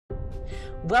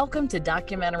Welcome to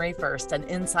Documentary First, an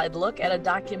inside look at a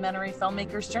documentary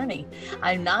filmmaker's journey.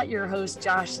 I'm not your host,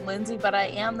 Josh Lindsay, but I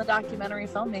am the documentary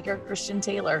filmmaker, Christian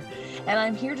Taylor. And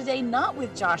I'm here today not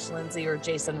with Josh Lindsay or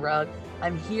Jason Rugg.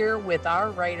 I'm here with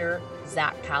our writer,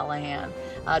 Zach Callaghan.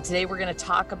 Today we're going to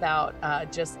talk about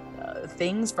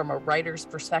things from a writer's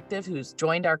perspective who's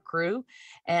joined our crew.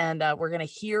 And we're going to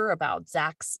hear about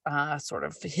Zach's sort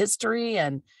of history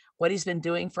and what he's been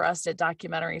doing for us at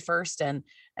Documentary First, and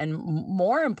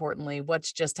more importantly,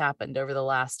 what's just happened over the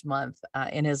last month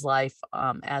in his life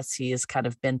as he has kind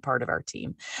of been part of our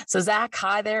team. So Zach,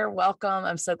 hi there, welcome.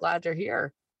 I'm so glad you're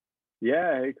here.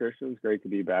 Yeah, hey Christian, it's great to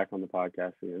be back on the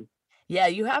podcast again. Yeah,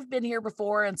 you have been here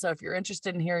before. And so if you're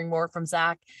interested in hearing more from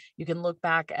Zach, you can look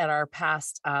back at our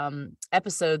past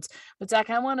episodes. But Zach,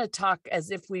 I want to talk as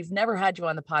if we've never had you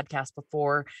on the podcast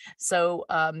before. So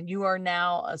you are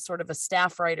now a sort of a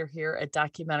staff writer here at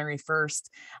Documentary First.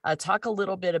 Talk a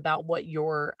little bit about what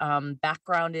your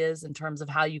background is in terms of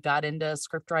how you got into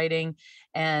script writing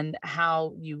and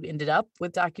how you ended up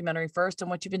with Documentary First and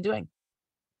what you've been doing.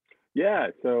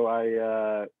 Yeah, so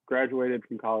I graduated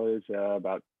from college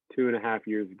about 2.5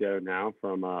 years ago now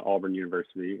from Auburn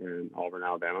University in Auburn,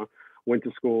 Alabama. Went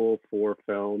to school for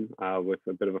film with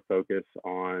a bit of a focus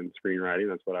on screenwriting.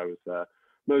 That's what I was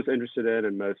most interested in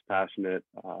and most passionate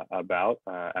about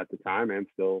at the time and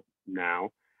still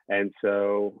now. And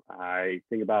so I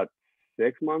think about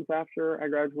 6 months after I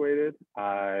graduated,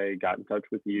 I got in touch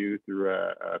with you through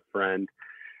a friend.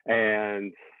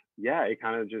 And yeah, it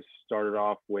kind of just started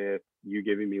off with you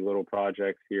giving me little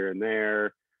projects here and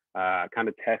there, kind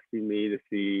of testing me to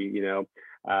see,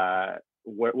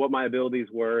 what my abilities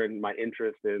were and my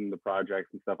interest in the projects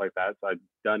and stuff like that. So I've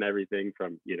done everything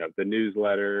from, the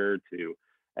newsletter to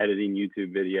editing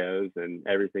YouTube videos and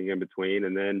everything in between.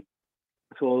 And then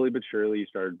slowly but surely, you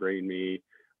started bringing me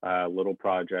little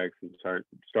projects and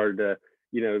started to,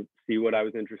 see what I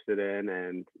was interested in.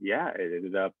 And yeah, it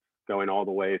ended up going all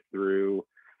the way through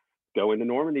going to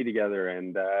Normandy together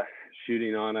and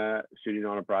shooting on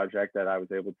a project that I was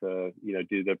able to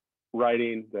do the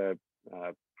writing, the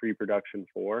pre-production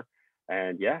for,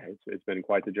 and yeah, it's been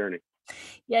quite the journey.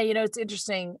 Yeah, it's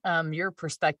interesting, your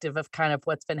perspective of kind of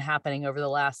what's been happening over the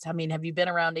last, have you been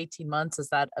around 18 months? Is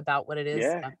that about what it is?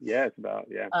 Yeah, it's about,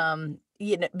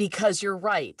 yeah. Because you're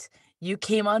right. You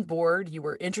came on board, you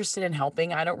were interested in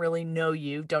helping. I don't really know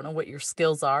you, don't know what your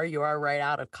skills are. You are right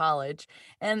out of college.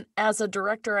 And as a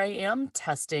director, I am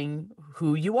testing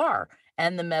who you are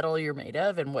and the metal you're made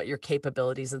of and what your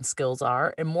capabilities and skills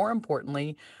are. And more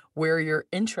importantly, where your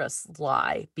interests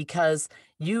lie, because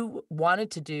you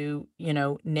wanted to do,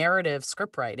 narrative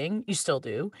script writing. You still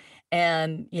do.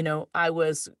 And, I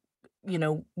was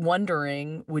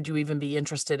wondering, would you even be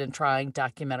interested in trying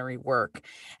documentary work?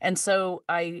 And so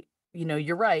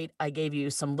you're right. I gave you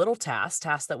some little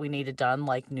tasks that we needed done,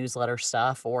 like newsletter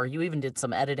stuff, or you even did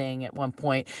some editing at one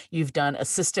point. You've done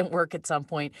assistant work at some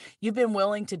point. You've been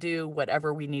willing to do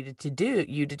whatever we needed to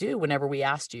do whenever we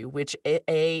asked you, which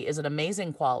is an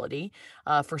amazing quality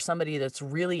for somebody that's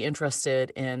really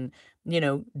interested in,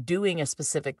 doing a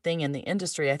specific thing in the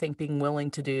industry. I think being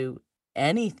willing to do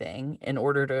anything in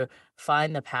order to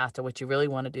find the path to what you really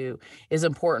want to do is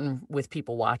important with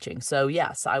people watching. So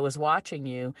yes, I was watching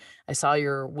you. I saw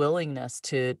your willingness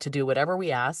to do whatever we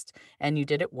asked, and you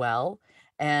did it well.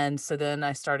 And so then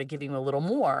I started giving you a little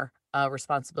more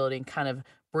responsibility and kind of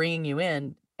bringing you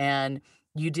in, and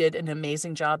you did an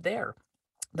amazing job there.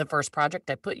 The first project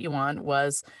I put you on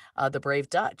was The Brave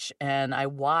Dutch. And I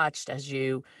watched as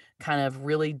you kind of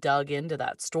really dug into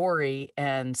that story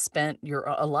and spent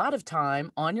a lot of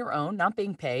time on your own, not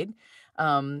being paid,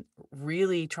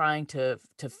 really trying to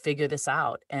figure this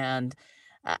out. And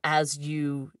as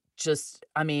you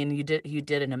you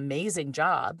did an amazing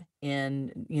job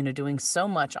in, doing so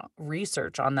much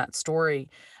research on that story.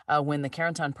 When the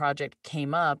Callaghan project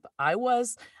came up, I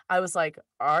was like,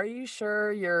 are you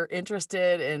sure you're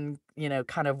interested in,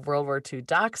 kind of World War II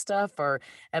doc stuff?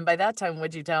 And by that time,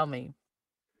 what'd you tell me?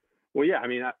 Well, yeah,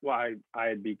 I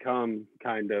had become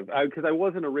kind of, because I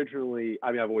wasn't originally,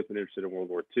 I've always been interested in World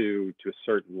War II to a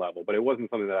certain level, but it wasn't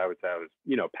something that I would say I was,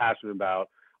 passionate about,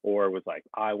 or was like,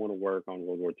 I want to work on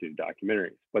World War II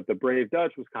documentaries. But The Brave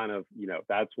Dutch was kind of,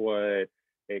 that's what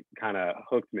it kind of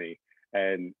hooked me.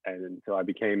 And so I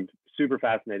became super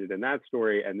fascinated in that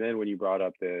story. And then when you brought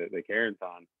up the Callaghan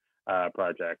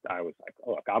project, I was like,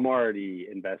 look, I'm already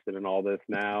invested in all this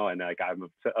now, and like I'm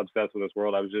obsessed with this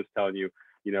world. I was just telling you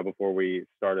before we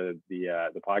started the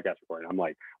podcast recording. I'm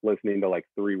like listening to like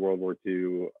 3 World War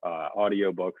II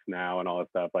audiobooks now and all that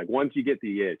stuff. Like once you get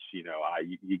the itch, you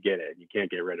get it. You can't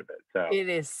get rid of it. So It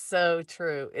is so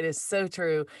true. It is so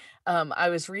true. I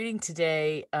was reading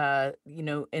today,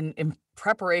 in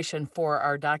preparation for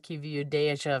our DocuView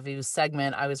Déjà Vu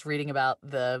segment, I was reading about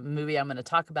the movie I'm going to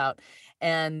talk about,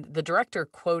 and the director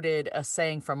quoted a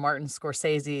saying from Martin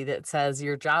Scorsese that says,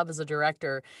 "Your job as a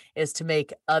director is to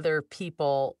make other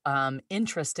people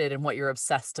interested in what you're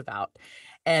obsessed about."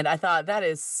 And I thought that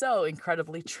is so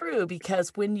incredibly true because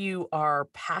when you are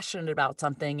passionate about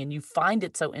something and you find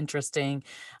it so interesting,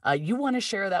 you want to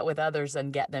share that with others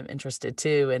and get them interested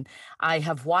too. And I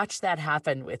have watched that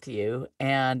happen with you,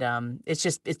 and it's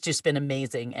just been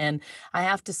amazing. And I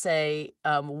have to say,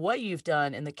 what you've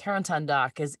done in the Carentan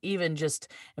doc has even just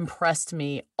impressed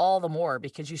me all the more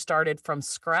because you started from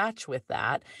scratch with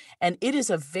that, and it is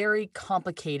a very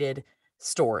complicated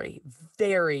story,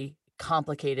 very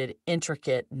complicated,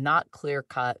 intricate, not clear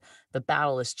cut. The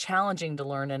battle is challenging to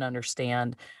learn and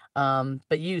understand.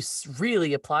 But you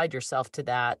really applied yourself to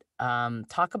that.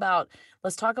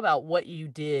 Let's talk about what you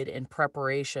did in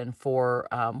preparation for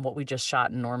what we just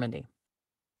shot in Normandy.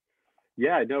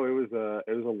 yeah, no, it was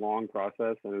a long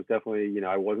process, and it was definitely,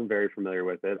 I wasn't very familiar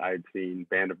with it. I had seen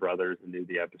Band of Brothers and knew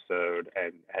the episode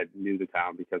and had knew the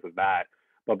town because of that.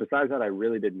 But besides that, I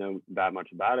really didn't know that much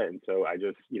about it. And so I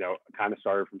just, kind of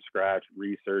started from scratch,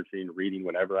 researching, reading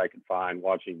whatever I could find,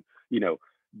 watching,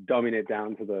 dumbing it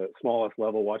down to the smallest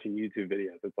level, watching YouTube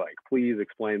videos. It's like, please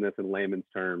explain this in layman's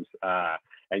terms,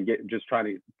 and just trying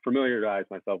to familiarize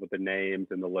myself with the names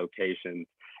and the locations.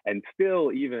 And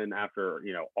still, even after,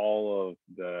 all of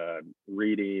the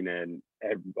reading and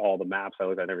all the maps I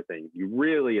looked at and everything,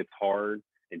 it's hard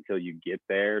until you get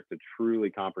there to truly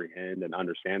comprehend and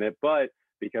understand it. But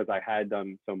because I had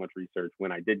done so much research,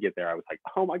 when I did get there, I was like,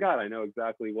 oh my God, I know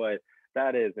exactly what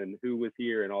that is and who was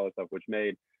here and all this stuff, which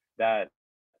made that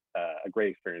a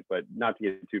great experience. But not to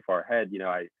get too far ahead,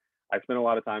 I spent a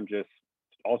lot of time just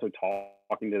also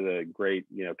talking to the great,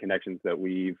 connections that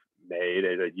we've made,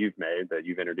 that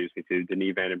you've introduced me to.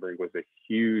 Denis Vandenbrink was a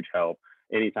huge help.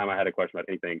 Anytime I had a question about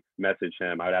anything, message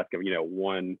him. I'd ask him,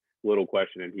 one little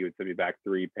question, and he would send me back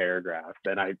 3 paragraphs.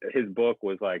 And his book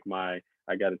was like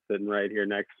I got it sitting right here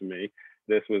next to me.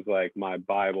 This was like my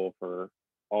Bible for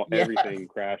Yeah. everything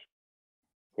crash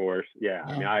course. Yeah,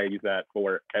 I mean, Yeah. I use that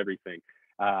for everything.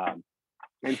 Um,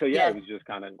 and so, yeah, Yeah. it was just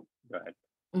kind of, go ahead.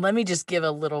 Let me just give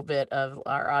a little bit of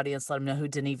our audience, let them know who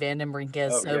Denis Vandenbrink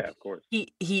is. Oh, So yeah, of course.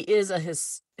 he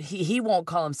is he won't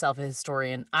call himself a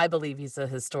historian. I believe he's a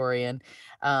historian.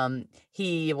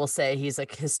 He will say he's a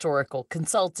historical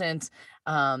consultant,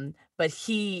 but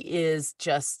he is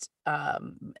just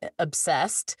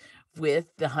obsessed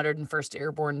with the 101st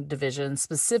Airborne Division,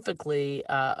 specifically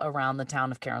around the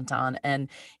town of Carentan. And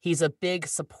he's a big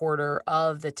supporter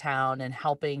of the town and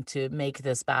helping to make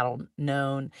this battle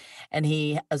known. And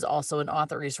he is also an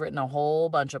author. He's written a whole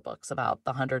bunch of books about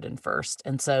the 101st.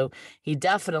 And so he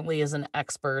definitely is an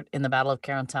expert in the Battle of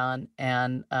Carentan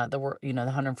and the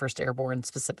 101st Airborne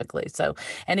specifically. So,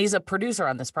 and he's a producer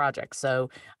on this project. So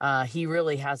he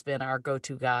really has been our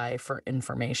go-to guy for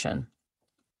information.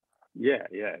 Yeah,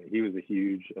 he was a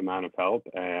huge amount of help,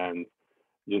 and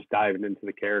just diving into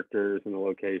the characters and the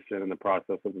location and the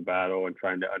process of the battle and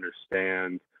trying to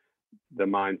understand the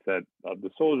mindset of the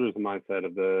soldiers, the mindset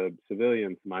of the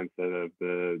civilians, the mindset of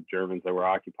the Germans that were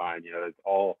occupying. It's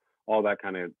all that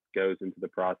kind of goes into the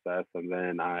process. And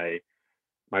then my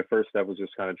first step was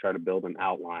just kind of try to build an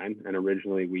outline. And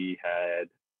originally we had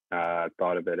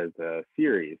thought of it as a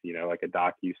series, like a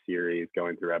docu series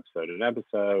going through episode and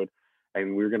episode.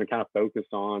 And we were going to kind of focus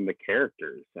on the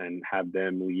characters and have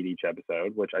them lead each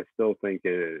episode, which I still think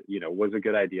was a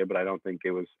good idea, but I don't think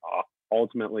it was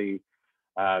ultimately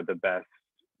the best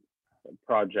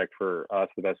project for us,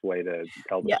 the best way to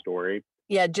tell the Yeah. story.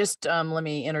 Yeah, just let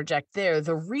me interject there.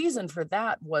 The reason for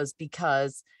that was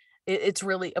because it's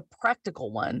really a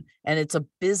practical one and it's a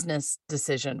business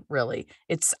decision, really.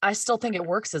 I still think it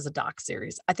works as a doc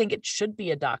series. I think it should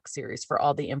be a doc series for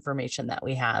all the information that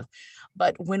we have.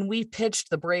 But when we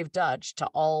pitched The Brave Dutch to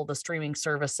all the streaming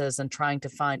services and trying to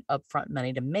find upfront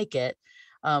money to make it,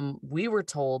 we were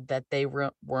told that they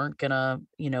weren't going to,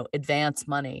 advance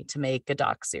money to make a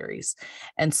doc series.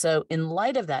 And so in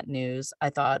light of that news, I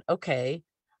thought, okay,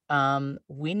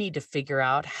 we need to figure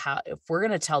out how, if we're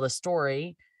going to tell the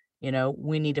story,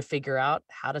 we need to figure out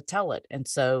how to tell it.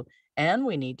 And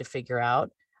we need to figure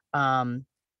out,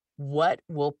 what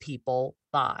will people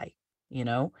buy, you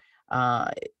know?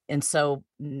 Uh, and so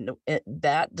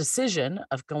that decision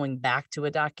of going back to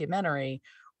a documentary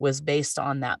was based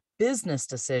on that business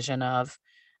decision of,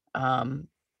 um,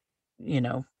 you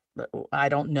know, I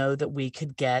don't know that we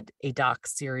could get a doc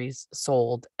series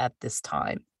sold at this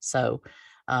time. So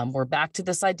we're back to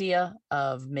this idea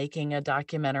of making a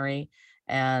documentary.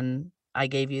 And I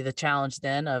gave you the challenge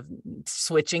then of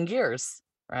switching gears,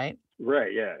 right?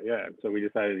 Right. Yeah. Yeah. So we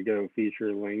decided to go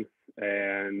feature length,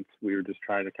 and we were just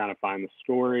trying to kind of find the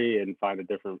story and find a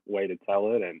different way to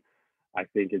tell it. And I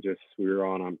think it just, we were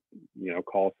on a,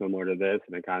 call similar to this,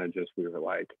 and it kind of just, we were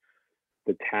like,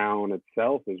 the town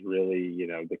itself is really,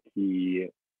 the key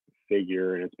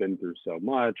figure, and it's been through so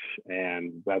much.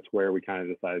 And that's where we kind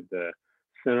of decided to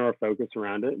center our focus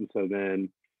around it. And so then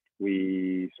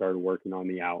we started working on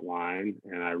the outline,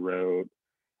 and I wrote,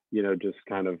 just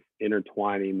kind of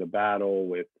intertwining the battle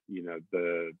with,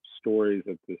 the stories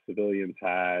that the civilians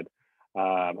had,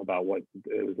 about what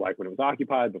it was like when it was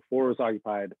occupied, before it was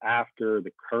occupied, after,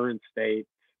 the current state,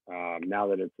 now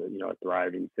that it's a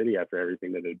thriving city after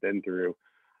everything that it had been through.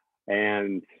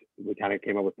 And we kind of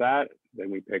came up with that. Then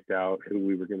we picked out who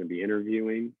we were going to be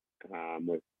interviewing,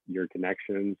 with your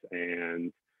connections,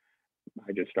 and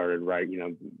I just started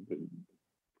writing,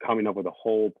 coming up with a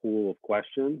whole pool of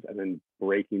questions, and then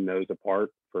breaking those apart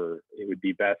for, it would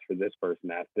be best for this person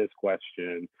to ask this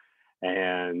question,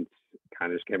 and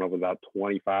kind of just came up with about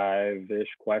 25-ish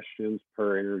questions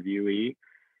per interviewee.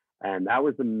 And that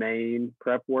was the main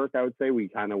prep work, I would say. We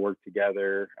kind of worked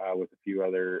together, with a few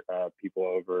other people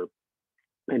over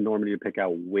in Normandy to pick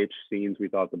out which scenes we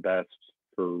thought the best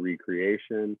for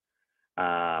recreation,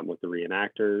 with the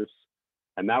reenactors.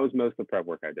 And that was most of the prep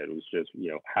work I did. It was just,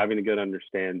 having a good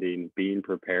understanding, being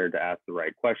prepared to ask the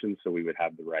right questions so we would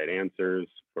have the right answers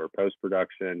for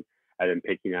post-production, and then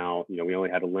picking out, we only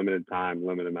had a limited time,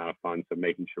 limited amount of funds, so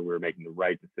making sure we were making the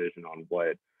right decision on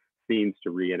what scenes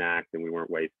to reenact, and we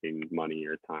weren't wasting money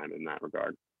or time in that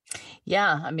regard.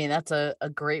 Yeah, I mean, that's a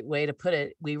great way to put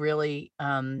it. We really,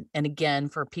 and again,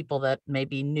 for people that may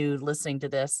be new listening to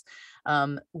this,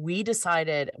 we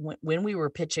decided when we were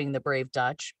pitching The Brave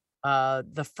Dutch,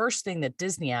 the first thing that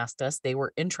Disney asked us, they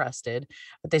were interested,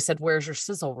 but they said, "Where's your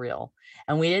sizzle reel?"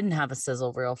 And we didn't have a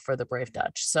sizzle reel for The Brave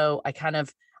Dutch. So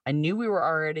I knew we were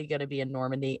already going to be in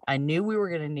Normandy. I knew we were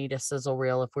going to need a sizzle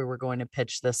reel if we were going to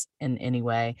pitch this in any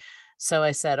way. So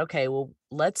I said, okay, well,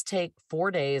 let's take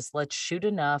 4 days. Let's shoot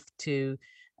enough to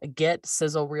get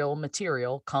sizzle reel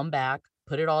material, come back,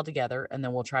 put it all together, and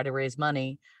then we'll try to raise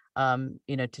money, to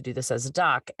do this as a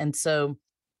doc. And so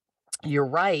you're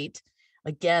right.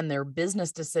 Again, there are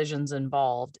business decisions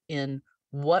involved in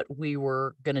what we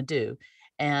were going to do.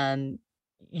 And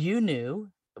you knew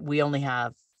we only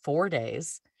have 4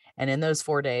 days. And in those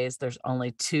 4 days, there's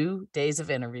only 2 days of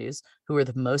interviews. Who are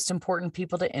the most important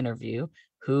people to interview?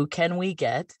 Who can we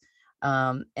get?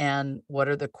 And what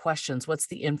are the questions? What's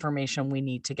the information we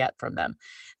need to get from them?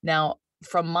 Now,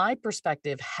 from my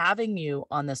perspective, having you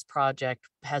on this project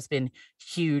has been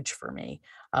huge for me.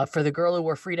 For The Girl Who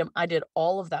Wore Freedom, I did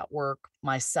all of that work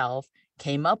myself,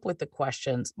 came up with the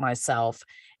questions myself,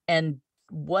 and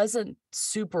wasn't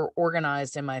super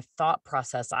organized in my thought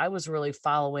process. I was really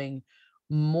following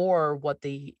more what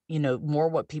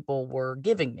people were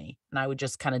giving me. And I would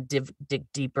just kind of dig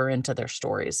deeper into their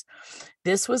stories.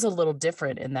 This was a little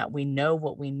different in that we know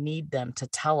what we need them to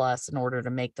tell us in order to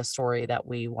make the story that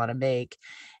we want to make.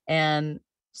 And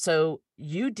so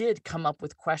you did come up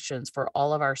with questions for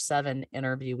all of our 7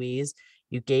 interviewees.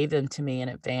 You gave them to me in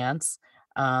advance.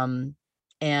 And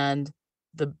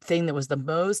the thing that was the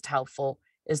most helpful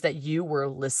is that you were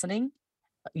listening,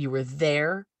 you were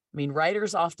there. I mean,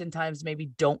 writers oftentimes maybe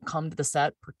don't come to the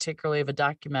set, particularly of a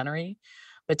documentary,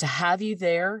 but to have you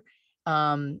there,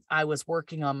 I was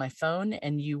working on my phone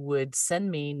and you would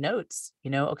send me notes,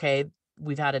 okay,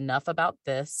 we've had enough about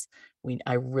this.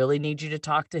 I really need you to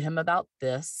talk to him about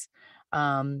this.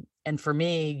 And for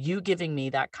me, you giving me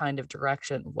that kind of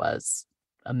direction was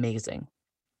amazing.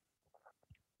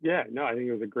 Yeah, no, I think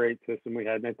it was a great system we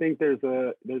had, and I think there's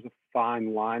a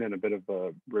fine line and a bit of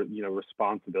a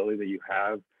responsibility that you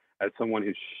have as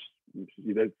someone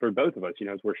for both of us,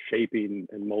 as we're shaping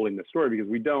and molding the story, because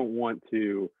we don't want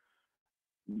to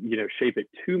shape it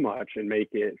too much and make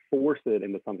it, force it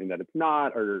into something that it's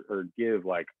not, or give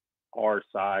like our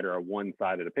side or a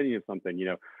one-sided opinion of something.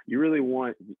 You really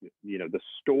want the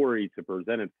story to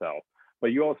present itself, but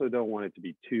you also don't want it to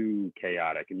be too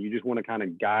chaotic, and you just want to kind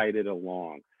of guide it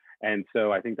along. And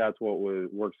so I think that's what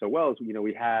worked so well is,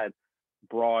 we had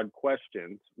broad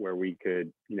questions where we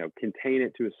could, contain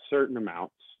it to a certain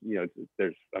amount.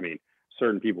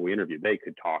 Certain people we interviewed, they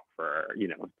could talk for,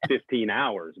 15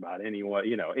 hours about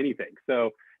anything.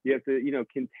 So you have to,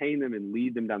 contain them and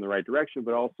lead them down the right direction,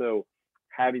 but also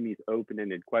having these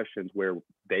open-ended questions where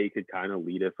they could kind of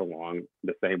lead us along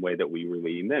the same way that we were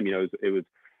leading them. It was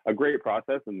a great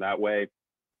process, and that way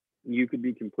you could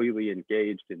be completely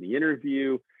engaged in the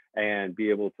interview and be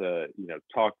able to,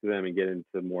 talk to them and get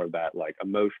into more of that like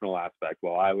emotional aspect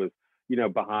while I was,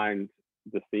 behind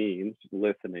the scenes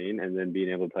listening and then being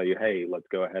able to tell you, hey, let's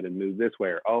go ahead and move this way.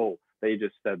 Or, oh, they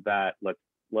just said that.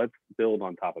 Let's build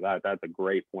on top of that. That's a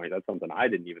great point. That's something I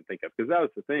didn't even think of, because that was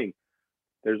the thing.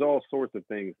 There's all sorts of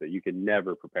things that you can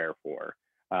never prepare for.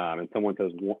 And someone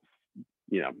says,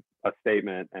 a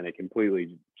statement and it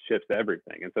completely shifts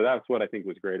everything. And so that's what I think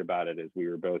was great about it, is we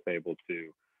were both able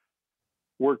to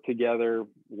work together,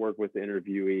 work with the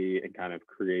interviewee, and kind of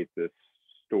create this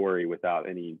story without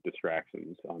any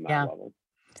distractions on that Yeah. level.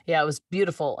 Yeah, it was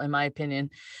beautiful in my opinion.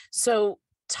 So,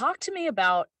 talk to me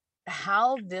about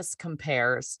how this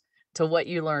compares to what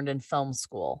you learned in film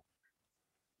school.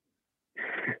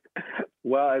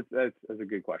 Well, that's a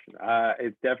good question.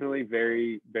 It's definitely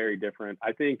very, very different.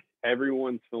 I think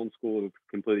everyone's film school is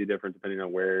completely different depending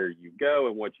on where you go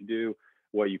and what you do,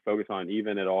 what you focus on.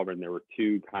 Even at Auburn, there were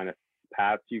two kind of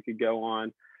paths you could go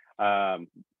on. Um,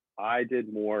 I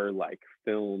did more like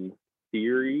film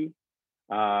theory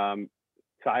um,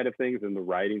 side of things and the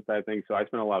writing side of things. So I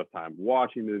spent a lot of time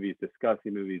watching movies,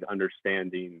 discussing movies,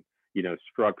 understanding,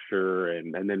 structure,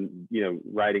 and then,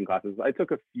 writing classes. I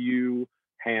took a few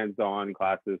hands-on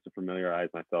classes to familiarize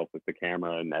myself with the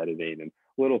camera and editing and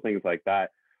little things like that.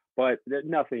 But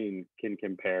nothing can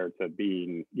compare to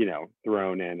being,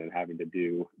 thrown in and having to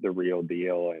do the real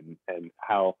deal, and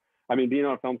how, I mean, being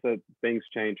on a film set, things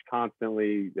change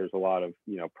constantly. There's a lot of,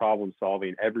 problem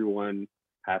solving. Everyone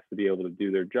has to be able to do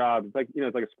their job. It's like,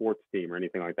 it's like a sports team or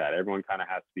anything like that. Everyone kind of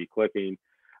has to be clicking,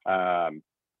 a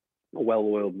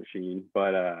well-oiled machine.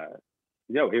 But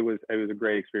it was a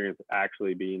great experience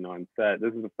actually being on set.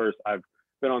 This is the first, I've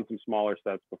been on some smaller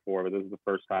sets before, but this is the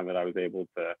first time that I was able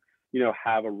to,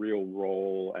 have a real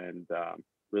role and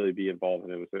really be involved.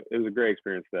 And it was a great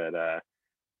experience that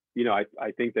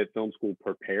I think that film school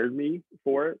prepared me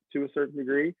for it to a certain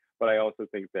degree, but I also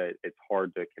think that it's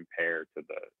hard to compare to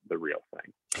the real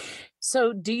thing.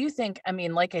 So, do you think, I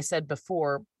mean, like I said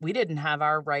before, we didn't have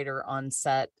our writer on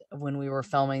set when we were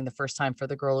filming the first time for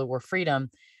The Girl Who Wore Freedom.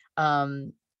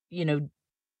 Um, you know,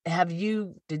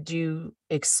 did you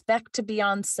expect to be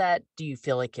on set? Do you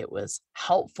feel like it was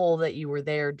helpful that you were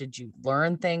there? Did you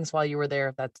learn things while you were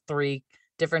there? That's three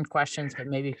different questions, but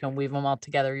maybe you can weave them all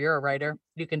together. You're a writer.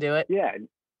 You can do it. Yeah,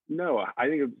 no, I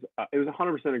think it was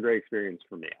 100% a great experience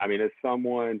for me. I mean, as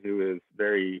someone who is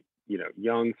very,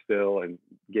 young still and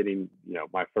getting,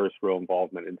 my first real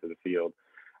involvement into the field,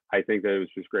 I think that it was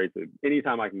just great that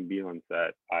anytime I can be on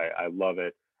set, I love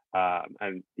it.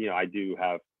 And, I do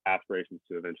have aspirations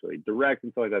to eventually direct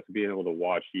and stuff like that. So being able to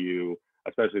watch you,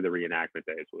 especially the reenactment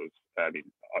days, was, I mean,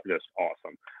 just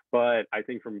awesome. But I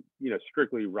think from,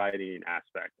 strictly writing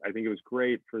aspect, I think it was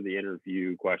great for the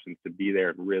interview questions to be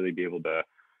there and really be able to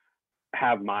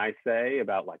have my say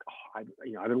about like, oh,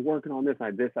 I've been working on this, I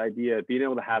had this idea, being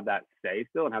able to have that say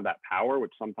still and have that power,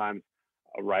 which sometimes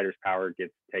a writer's power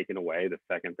gets taken away the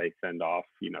second they send off,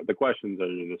 the questions or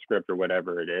the script or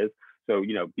whatever it is. So,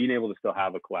 being able to still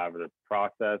have a collaborative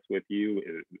process with you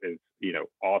is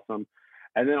awesome.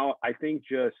 And then I think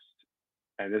just,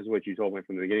 and this is what you told me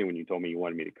from the beginning when you told me you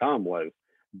wanted me to come, was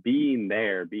being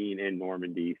there, being in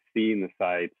Normandy, seeing the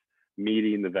sites,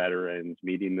 meeting the veterans,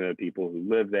 meeting the people who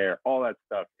live there, all that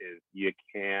stuff is, you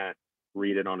can't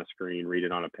read it on a screen, read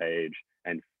it on a page,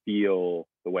 and feel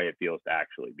the way it feels to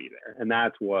actually be there. And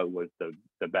that's what was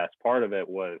the best part of it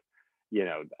was,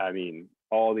 I mean,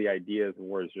 all the ideas and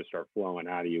words just start flowing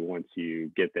out of you once you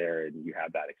get there and you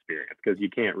have that experience, because you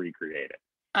can't recreate it.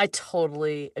 I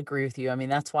totally agree with you. I mean,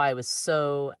 that's why I was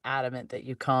so adamant that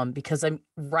you come, because I'm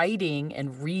writing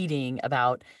and reading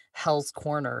about Hell's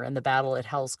Corner, and the battle at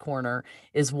Hell's Corner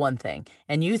is one thing.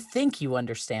 And you think you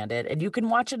understand it, and you can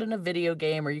watch it in a video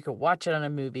game or you can watch it on a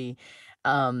movie.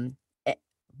 Um, eh,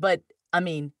 but I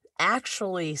mean,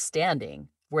 actually standing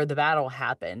where the battle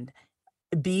happened,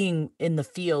 being in the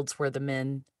fields where the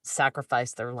men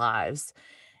sacrificed their lives,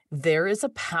 there is a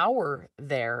power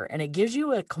there, and it gives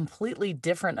you a completely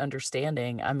different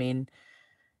understanding. I mean,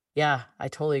 yeah, I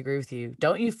totally agree with you.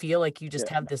 Don't you feel like you just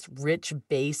Yeah. have this rich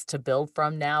base to build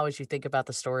from now as you think about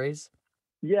the stories?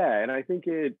 Yeah, and I think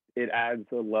it adds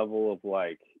a level of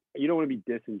like, you don't want to be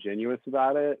disingenuous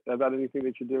about it, about anything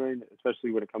that you're doing,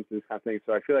 especially when it comes to this kind of thing.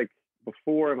 So I feel like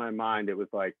before in my mind it was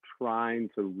like trying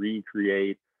to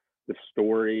recreate the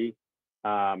story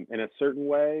in a certain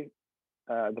way,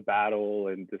 the battle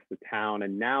and just the town.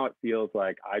 And now it feels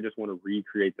like I just want to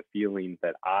recreate the feeling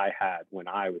that I had when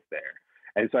I was there.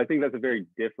 And so I think that's a very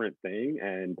different thing.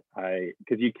 And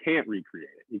because you can't recreate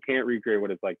it, you can't recreate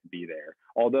what it's like to be there.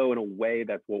 Although in a way,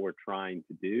 that's what we're trying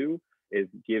to do, is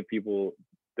give people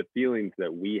the feelings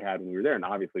that we had when we were there. And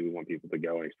obviously, we want people to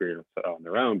go and experience it on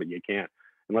their own, but you can't,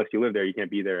 unless you live there, you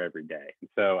can't be there every day. And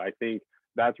so I think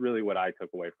that's really what I took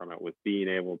away from it, was being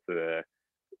able to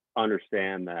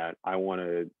understand that I want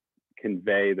to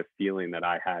convey the feeling that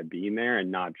I had being there,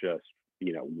 and not just,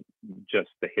 you know, just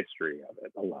the history of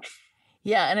it alone.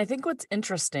 Yeah, and I think what's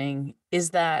interesting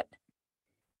is that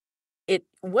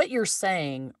what you're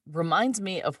saying reminds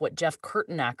me of what Jeff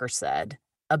Kurtenacker said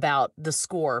about the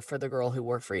score for The Girl Who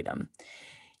Wore Freedom.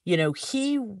 You know,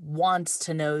 he wants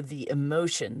to know the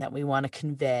emotion that we wanna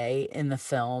convey in the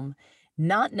film,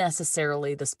 not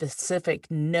necessarily the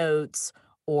specific notes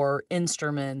or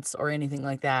instruments or anything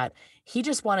like that. He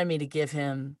just wanted me to give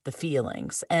him the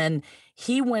feelings, and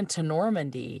he went to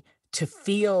Normandy to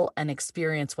feel and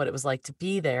experience what it was like to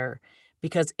be there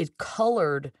because it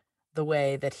colored the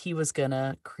way that he was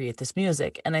gonna create this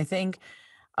music, and I think,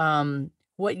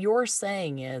 what you're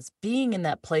saying is being in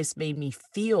that place made me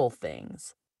feel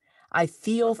things. I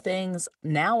feel things.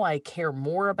 Now I care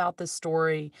more about the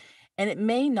story, and it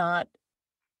may not,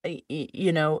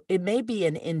 it may be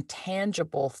an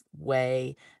intangible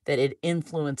way that it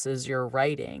influences your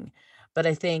writing. But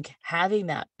I think having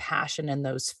that passion and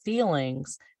those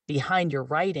feelings behind your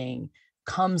writing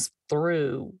comes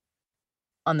through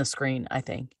on the screen, I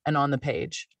think, and on the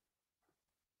page.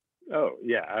 Oh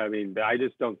yeah, I mean, I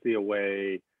just don't see a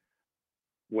way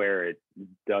where it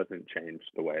doesn't change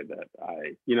the way that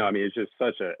I mean, it's just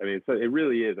such a, I mean, it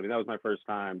really is. I mean, that was my first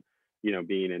time,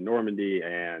 being in Normandy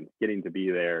and getting to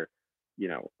be there,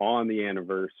 on the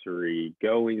anniversary,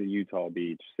 going to Utah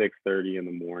Beach, 6:30 in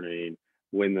the morning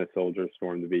when the soldiers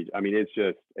stormed the beach. I mean, it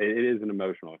is an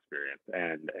emotional experience,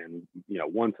 and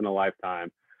once in a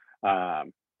lifetime.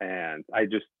 And I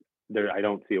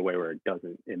don't see a way where it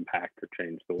doesn't impact or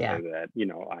change the way Yeah. that,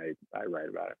 I write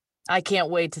about it. I can't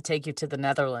wait to take you to the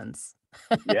Netherlands.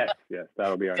 Yes, yes,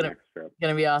 that'll be our Gonna next trip.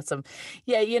 gonna be awesome.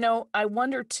 Yeah, I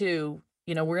wonder too,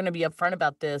 we're gonna be upfront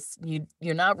about this.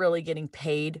 You're not really getting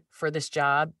paid for this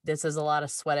job. This is a lot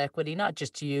of sweat equity, not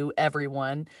just you,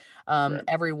 everyone. Right.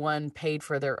 Everyone paid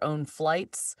for their own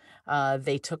flights.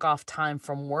 They took off time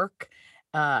from work.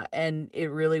 And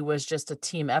it really was just a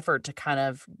team effort to kind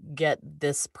of get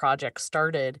this project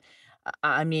started.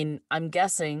 I mean, I'm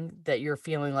guessing that you're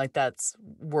feeling like that's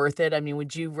worth it. I mean,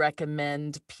 would you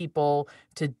recommend people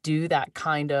to do that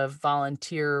kind of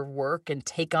volunteer work and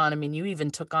take on, I mean, you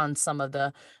even took on some of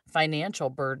the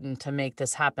financial burden to make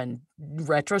this happen.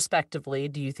 Retrospectively,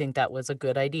 do you think that was a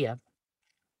good idea?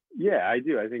 Yeah, I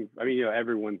do. I mean,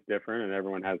 everyone's different and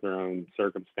everyone has their own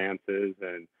circumstances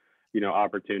and,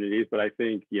 opportunities. But I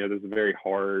think, there's a very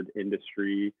hard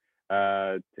industry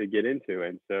to get into.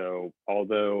 And so,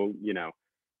 although,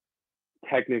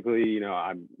 technically,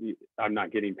 I'm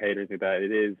not getting paid or anything like that,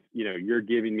 it is, you're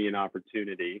giving me an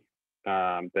opportunity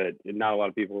that not a lot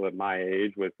of people at my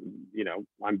age with,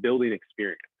 I'm building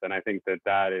experience. And I think that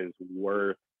that is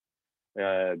worth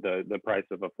the price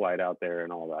of a flight out there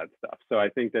and all that stuff. So I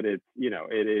think that it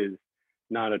is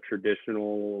not a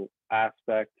traditional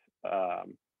aspect,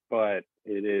 but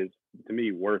it is, to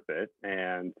me, worth it,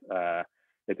 and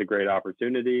it's a great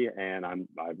opportunity, and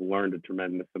I've learned a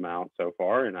tremendous amount so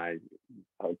far, and I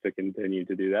hope to continue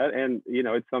to do that. And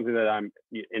it's something that I'm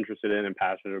interested in and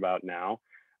passionate about now,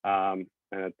 and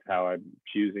that's how I'm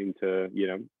choosing to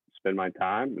spend my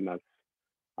time, and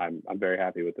I'm very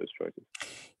happy with those choices.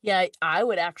 Yeah, I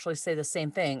would actually say the same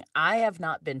thing. I have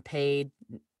not been paid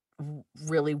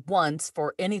really once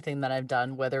for anything that I've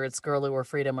done, whether it's Girl or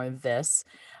Freedom or this.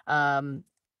 Um,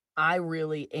 I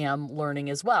really am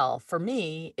learning as well. For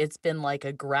me, it's been like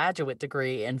a graduate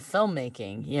degree in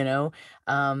filmmaking,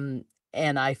 um,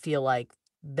 and I feel like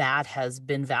that has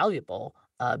been valuable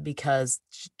because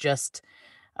just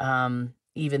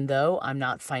even though I'm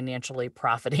not financially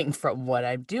profiting from what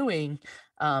I'm doing,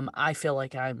 I feel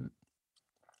like I'm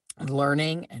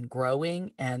learning and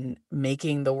growing and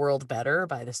making the world better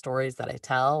by the stories that I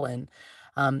tell. And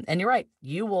you're right,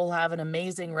 you will have an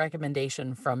amazing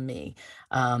recommendation from me.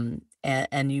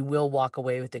 And you will walk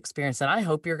away with experience. And I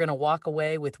hope you're going to walk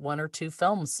away with one or two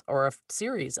films or a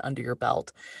series under your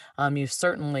belt. You've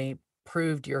certainly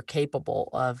proved you're capable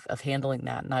of handling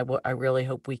that. And I really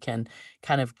hope we can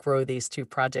kind of grow these two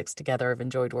projects together. I've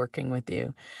enjoyed working with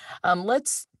you.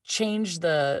 Let's change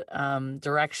the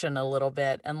direction a little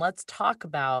bit, and let's talk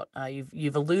about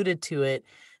you've alluded to it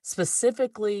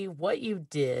specifically what you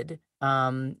did.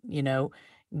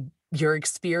 your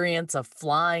experience of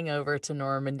flying over to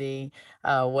Normandy,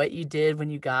 what you did when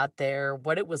you got there,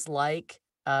 what it was like,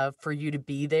 for you to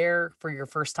be there for your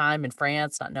first time in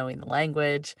France, not knowing the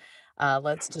language.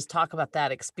 Let's just talk about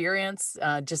that experience,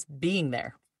 just being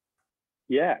there.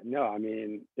 Yeah, no, I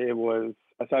mean, it was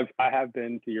so I have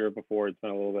been to Europe before. It's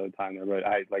been a little bit of time there, but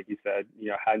I, like you said,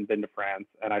 hadn't been to France,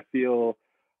 and I feel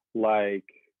like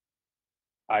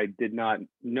I did not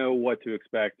know what to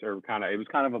expect, or kind of, it was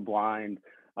kind of a blind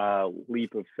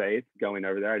leap of faith going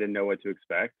over there. I didn't know what to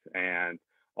expect, and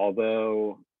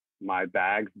although my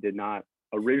bags did not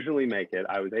originally make it,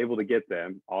 I was able to get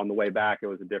them on the way back. It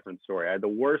was a different story. I had the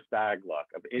worst bag luck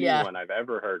of Yeah, anyone I've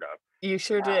ever heard of. you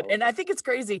sure did, Uh, and I think it's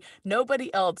crazy,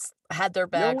 nobody else had their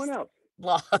no one bags else, no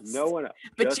lost, one else,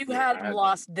 but just you me. had I them had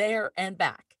lost there and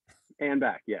back. and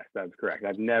back. Yes, that's correct.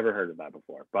 I've never heard of that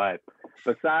before. But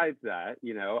besides that,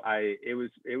 it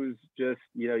was just,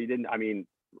 you didn't. I mean,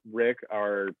 Rick,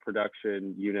 our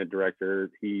production unit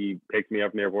director, he picked me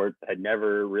up in the airport. Had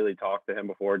never really talked to him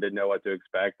before. Didn't know what to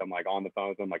expect. I'm like on the phone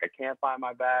with him, like, I can't find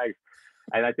my bags.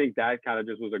 And I think that kind of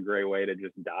just was a great way to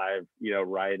just dive,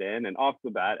 right in. And off the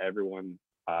bat, everyone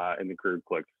in the crew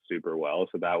clicked super well,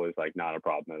 so that was like not a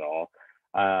problem at all.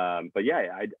 But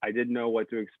yeah, I didn't know what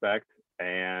to expect,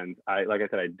 and like I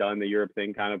said, I'd done the Europe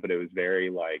thing kind of, but it was very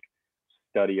like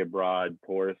study abroad,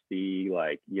 touristy.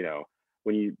 Like,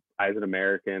 when you, as an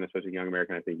American, especially young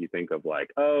American, I think you think of like,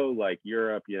 oh, like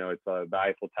Europe, it's the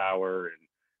Eiffel Tower and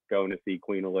going to see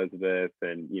Queen Elizabeth,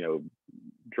 and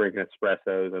drinking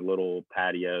espressos and little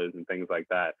patios and things like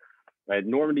that. Right?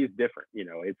 Normandy's different.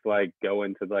 It's like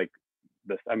going to like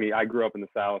this. I mean, I grew up in the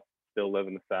South, still live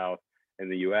in the South in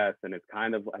the U.S., and it's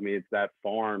kind of, I mean, it's that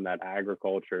farm, that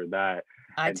agriculture, that,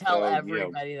 I and tell so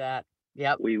everybody that.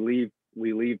 Yep. we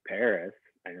leave Paris,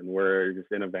 and we're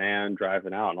just in a van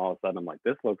driving out, and all of a sudden I'm like,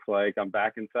 this looks like I'm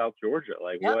back in South Georgia.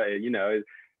 Like, Yep. what,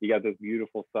 you got this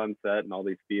beautiful sunset and all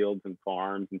these fields and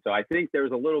farms. And so I think there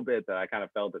was a little bit that I kind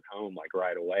of felt at home, like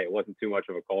right away. It wasn't too much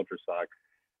of a culture shock,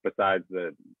 besides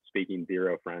the speaking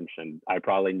zero French. And I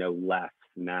probably know less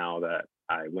now that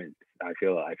I went. I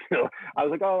feel I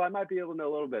was like, oh, I might be able to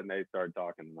know a little bit. And they started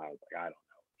talking, and I was like, I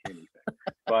don't know anything.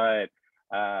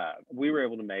 But we were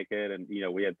able to make it, and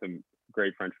we had some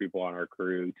great French people on our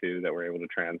crew too that were able to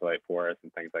translate for us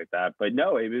and things like that. But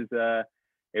no, it was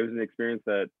an experience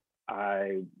that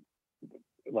I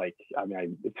like. I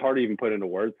mean, it's hard to even put into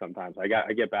words sometimes. I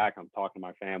get back, I'm talking to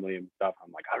my family and stuff.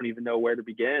 I'm like, I don't even know where to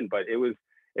begin. But it was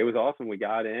awesome. We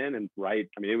got in, and right.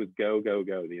 I mean, it was go go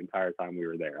go the entire time we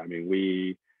were there. I mean,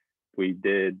 we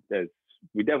did as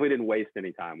we definitely didn't waste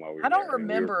any time while we I were don't there. I mean,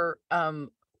 we were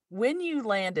remember, when you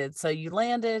landed. So you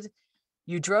landed,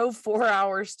 you drove 4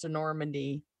 hours to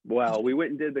Normandy. Well, we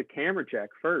went and did the camera check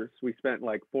first. We spent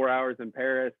like 4 hours in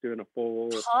Paris doing a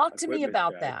full Talk to me equipment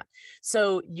about check. that.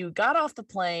 So you got off the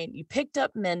plane, you picked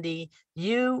up Mindy,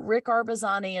 you, Rick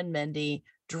Arbazani, and Mindy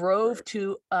drove Correct.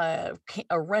 to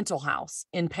a rental house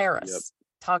in Yep. Paris.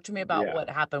 Talk to me about Yeah. what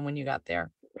happened when you got there.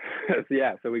 So,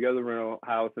 yeah. So we go to the rental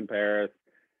house in Paris,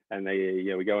 and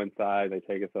we go inside. They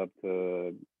take us up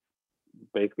to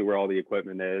basically where all the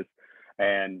equipment is.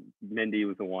 And Mindy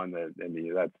was the one that, I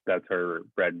mean, that's her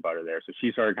bread and butter there. So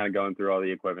she started kind of going through all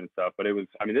the equipment and stuff. But it was,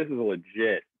 I mean, this is a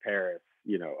legit Paris,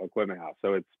 equipment house.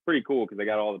 So it's pretty cool because they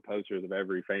got all the posters of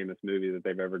every famous movie that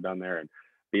they've ever done there. And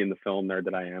being the film nerd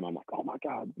that I am, I'm like, oh my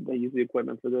God, they use the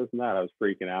equipment for this and that. I was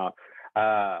freaking out.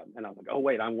 And I was like, oh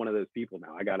wait, I'm one of those people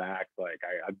now. I got to act like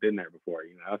I've been there before.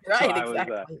 So Right, I was,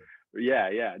 exactly.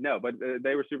 yeah, no, but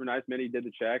they were super nice. Minnie did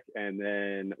the check, and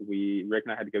then Rick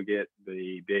and I had to go get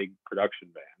the big production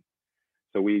van.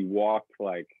 So we walked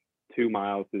like 2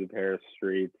 miles through the Paris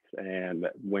streets and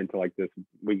went to like this.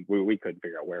 We couldn't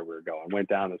figure out where we were going. Went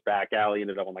down this back alley,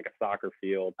 ended up on like a soccer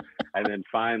field, and then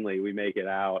finally we make it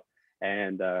out,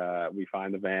 and we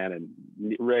find the van.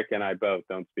 And Rick and I both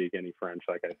don't speak any French,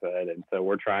 like I said, and so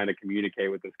we're trying to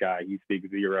communicate with this guy. He speaks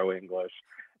zero English.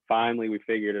 Finally, we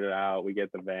figured it out. We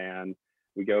get the van.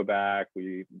 We go back.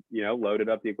 We, loaded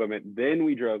up the equipment. Then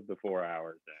we drove the 4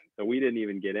 hours in. So we didn't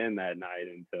even get in that night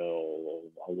until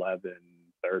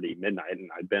 11:30 midnight, and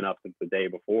I'd been up since the day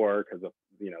before because of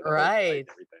the whole flight Right, and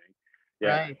everything.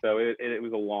 Yeah. right. So it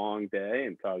was a long day,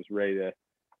 and so I was ready to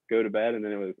go to bed, and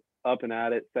then it was up and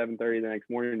at it 7:30 the next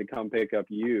morning to come pick up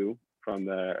you from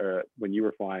when you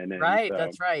were flying in. Right, So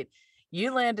that's right.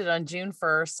 You landed on June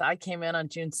 1st, I came in on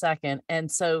June 2nd,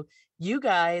 and so you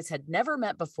guys had never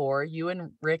met before. You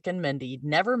and Rick and Mindy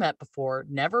never met before,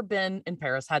 never been in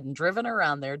Paris, hadn't driven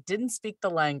around there, didn't speak the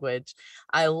language.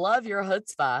 I love your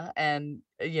chutzpah and,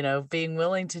 being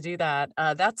willing to do that.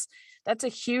 That's a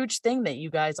huge thing that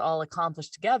you guys all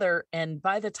accomplished together. And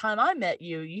by the time I met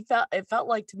you, it felt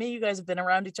like to me you guys have been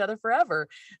around each other forever.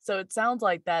 So it sounds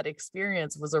like that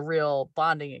experience was a real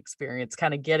bonding experience,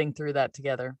 kind of getting through that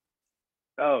together.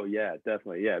 Oh yeah,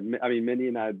 definitely. Yeah, I mean, Mindy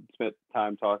and I had spent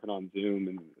time talking on Zoom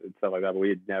and stuff like that, but we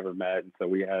had never met, and so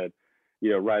we had,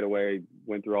 right away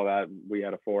went through all that. We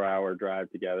had a 4-hour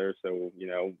drive together, so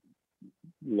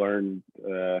learned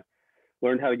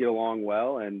learned how to get along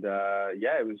well, and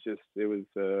yeah,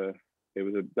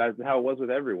 that's how it was with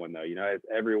everyone though.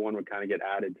 Everyone would kind of get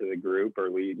added to the group, or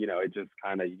it just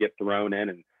kind of you get thrown in,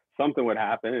 and something would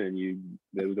happen, and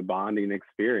it was a bonding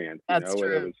experience. That's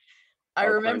Whether it true. was I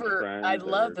our French remember I friends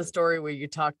love or the story where you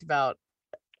talked about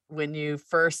when you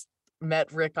first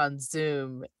met Rick on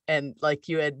Zoom and, like,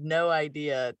 you had no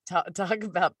idea. Talk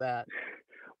about that.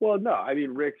 well, no, I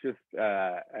mean Rick's just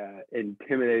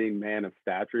intimidating man of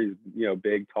stature. He's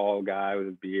big, tall guy with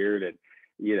a beard, and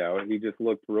he just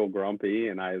looked real grumpy.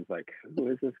 And I was like, "Who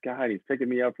is this guy?" And he's picking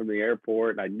me up from the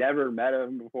airport, and I never met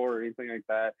him before or anything like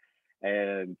that.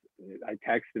 And I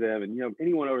texted him, and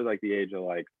anyone over like the age of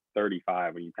like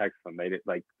 35, when you text them,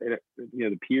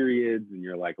 the periods, and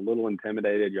you're like a little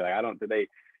intimidated. You're like, I don't, do they?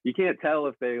 You can't tell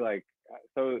if they like.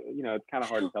 So it's kind of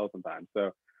hard to tell sometimes.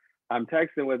 So I'm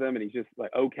texting with him, and he's just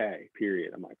like, okay,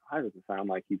 period. I'm like, why does it sound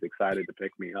like he's excited to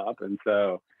pick me up? And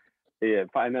so, yeah,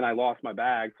 and then I lost my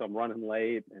bag, so I'm running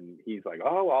late, and he's like,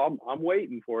 oh, well, I'm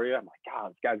waiting for you. I'm like, God,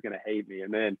 this guy's gonna hate me.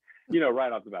 And then,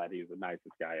 right off the bat, he's the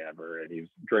nicest guy ever, and he's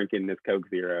drinking his Coke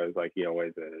Zeros like he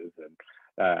always is, and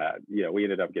we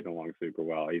ended up getting along super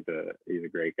well. He's a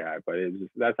great guy, but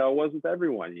that's how it was with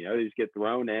everyone. You just get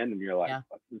thrown in, and you're like, Yeah.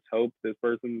 let's just hope this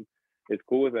person is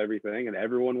cool with everything, and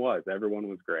everyone was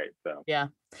great. So Yeah.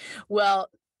 Well,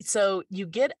 so you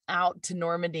get out to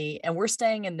Normandy, and we're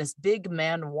staying in this big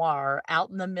manoir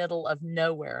out in the middle of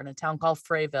nowhere in a town called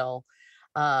Freyville.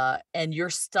 And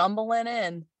you're stumbling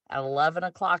in at 11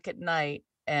 o'clock at night,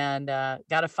 and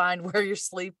got to find where you're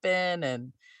sleeping.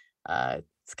 And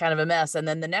it's kind of a mess. And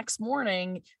then the next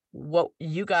morning, what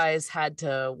you guys had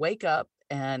to wake up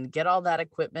and get all that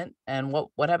equipment. And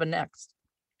what happened next?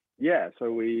 yeah,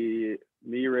 so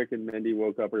me, Rick, and Mindy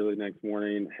woke up early next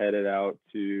morning, headed out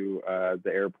to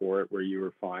the airport where you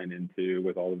were flying into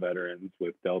with all the veterans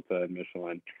with Delta and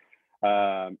Michelin.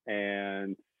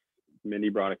 And Mindy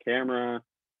brought a camera.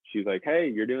 She was like, "Hey,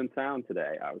 you're doing sound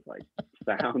today." I was like,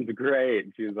 "Sounds great."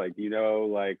 And she was like, "Do you know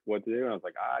like what to do?" And I was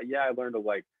like, "Yeah, I learned to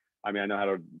like. I mean, I know how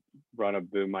to run a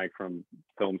boom mic from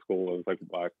film school. It was like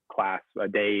a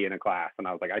day in a class." And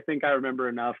I was like, "I think I remember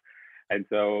enough." And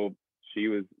so she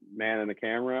was manning the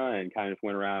camera and kind of just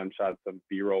went around and shot some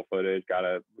B-roll footage.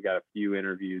 We got a few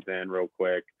interviews in real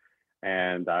quick,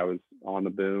 and I was on the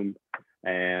boom.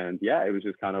 And yeah, it was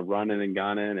just kind of running and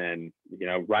gunning, and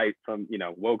right from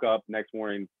woke up next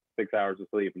morning, 6 hours of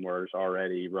sleep, and we're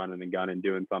already running and gunning,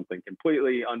 doing something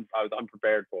completely I was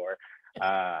unprepared for.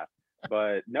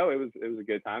 But no, it was a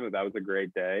good time. That was a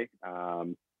great day.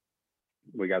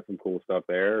 We got some cool stuff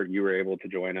there. You were able to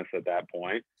join us at that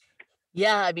point.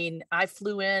 Yeah, I mean, I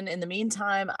flew in. In the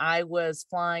meantime, I was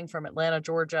flying from Atlanta,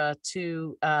 Georgia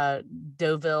to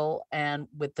Deauville, and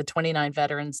with the 29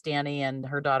 veterans, Danny and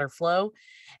her daughter Flo.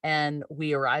 And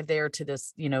we arrived there to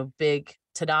this, big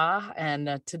ta-da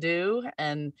and to-do.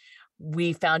 And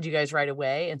we found you guys right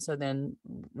away. And so then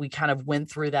we kind of went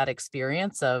through that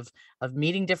experience of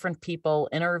meeting different people,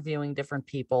 interviewing different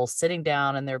people, sitting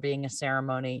down, and there being a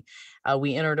ceremony.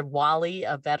 We entered Wally,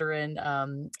 a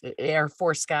veteran Air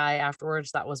Force guy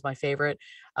afterwards. That was my favorite.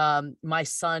 My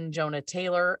son, Jonah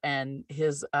Taylor, and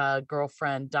his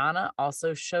girlfriend, Donna,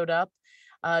 also showed up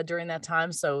during that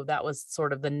time. So that was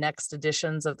sort of the next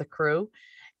additions of the crew.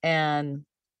 And,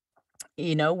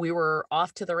 we were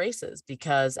off to the races,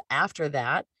 because after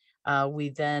that, we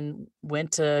then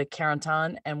went to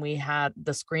Carentan, and we had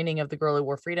the screening of The Girl Who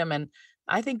Wore Freedom. And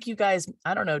I think you guys,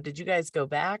 I don't know, did you guys go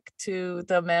back to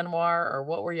the manoir, or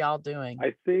what were y'all doing?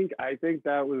 I think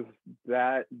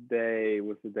that day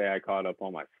was the day I caught up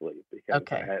on my sleep, because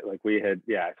I Okay. had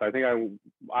yeah. So I think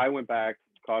I went back,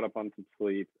 caught up on some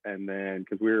sleep, and then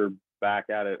because we were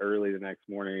back at it early the next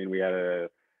morning,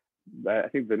 I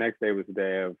think the next day was the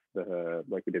day of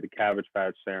we did the Cabbage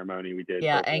Patch ceremony. We did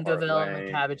Yeah, Purple Heart Angeville and the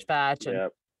Lane. Cabbage Patch and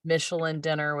Yep. Michelin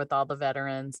dinner with all the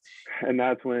veterans. And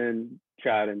that's when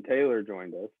Chad and Taylor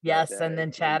joined us that Yes, and day. then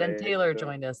And Chad and they Taylor so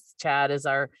joined us. Chad is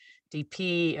our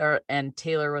DP, and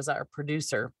Taylor was our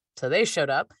producer. So they showed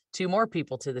up, 2 more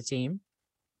people to the team.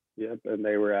 Yep, and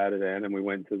they were added in, and we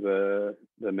went to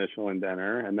the Michelin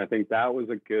dinner, and I think that was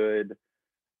a good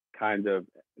kind of,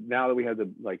 now that we had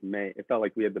the like main, it felt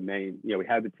like we had the main, we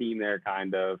had the team there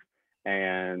kind of,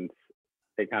 and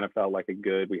it kind of felt like a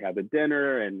good, we had the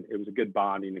dinner, and it was a good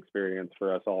bonding experience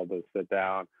for us all to sit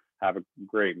down, have a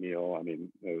great meal. I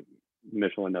mean,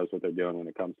 Michelin knows what they're doing when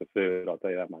it comes to food, I'll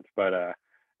tell you that much. But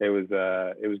it was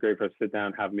great for us to sit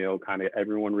down, have a meal, kind of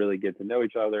everyone really get to know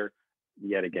each other.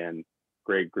 Yet again,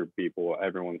 great group of people.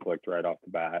 Everyone clicked right off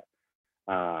the bat.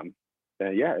 And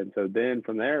yeah, and so then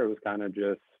from there it was kind of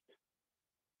just,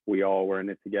 we all were in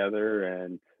it together,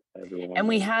 and everyone And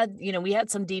we was, had, we had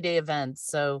some D-Day events.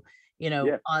 So,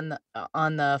 yeah, on the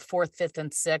 4th, 5th,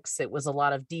 and 6th, it was a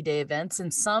lot of D-Day events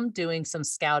and some doing some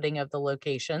scouting of the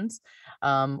locations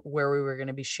where we were going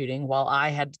to be shooting. While I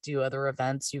had to do other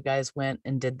events, you guys went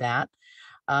and did that.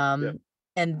 yeah,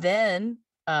 And then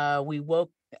we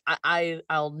woke.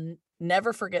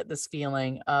 Never forget this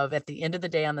feeling of at the end of the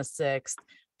day on the 6th,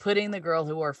 putting the Girl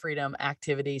Who Wore Freedom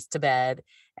activities to bed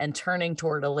and turning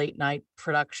toward a late night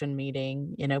production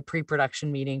meeting,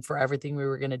 pre-production meeting for everything we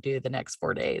were going to do the next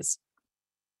 4 days.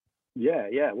 yeah,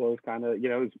 yeah. Well, it was kind of,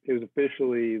 it was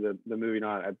officially the moving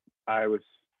on. I was,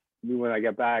 when I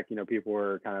got back, people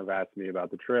were kind of asking me about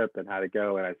the trip and how to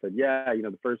go, and I said, yeah,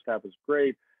 the first half was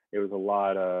great. It was a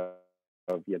lot of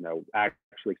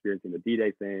actually experiencing the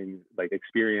D-Day thing, like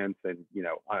experience, and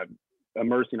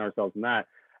immersing ourselves in that,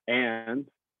 and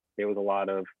it was a lot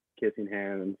of kissing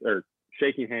hands, or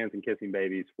shaking hands and kissing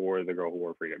babies for the Girl Who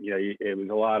Wore Freedom. It was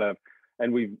a lot of,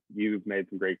 and you've made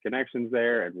some great connections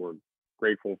there, and we're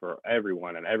grateful for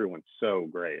everyone, and everyone's so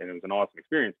great, and it was an awesome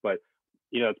experience. But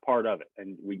it's part of it,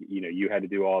 and you had to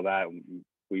do all that.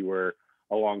 We were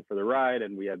along for the ride,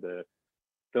 and we had the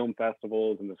film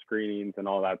festivals and the screenings and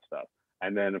all that stuff.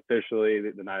 And then officially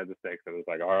the night of the 6th, it was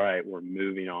like, all right, we're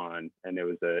moving on. And it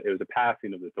was a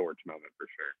passing of the torch moment for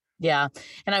sure. Yeah.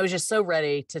 And I was just so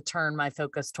ready to turn my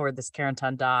focus toward this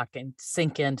Carenton doc and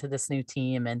sink into this new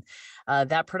team. And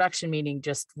that production meeting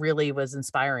just really was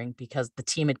inspiring because the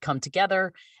team had come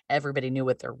together. Everybody knew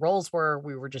what their roles were.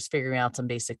 We were just figuring out some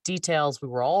basic details. We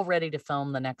were all ready to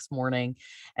film the next morning.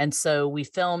 And so we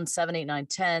filmed 7, 8, 9,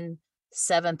 10.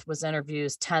 7th was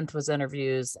interviews, 10th was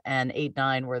interviews, and 8,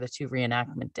 9 were the 2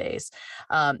 reenactment days.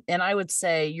 And I would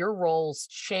say your roles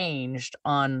changed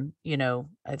on,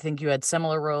 I think you had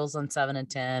similar roles on 7 and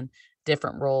 10,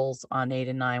 different roles on 8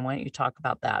 and 9. Why don't you talk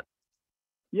about that?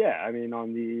 Yeah. I mean,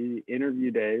 on the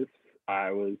interview days,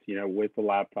 I was, with the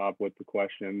laptop, with the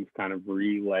questions, kind of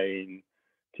relaying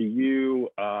to you,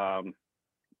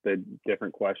 the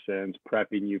different questions,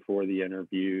 prepping you for the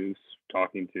interviews,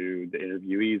 talking to the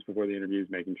interviewees before the interviews,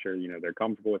 making sure they're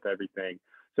comfortable with everything.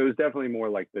 So it was definitely more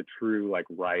like the true like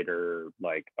writer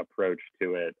like approach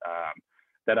to it,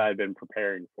 that I'd been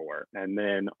preparing for. And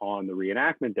then on the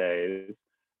reenactment days,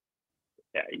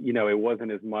 it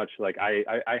wasn't as much like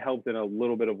I helped in a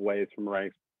little bit of ways from a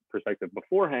writing perspective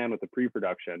beforehand with the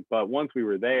pre-production, but once we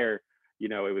were there,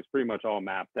 it was pretty much all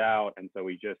mapped out, and so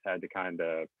we just had to kind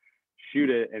of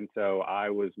shoot it. And so I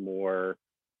was more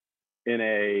in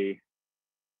a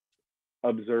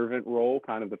observant role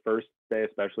kind of the first day,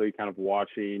 especially kind of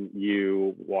watching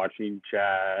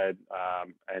Chad,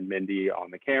 and Mindy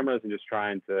on the cameras, and just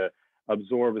trying to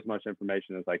absorb as much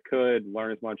information as I could,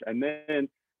 learn as much. And then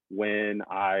when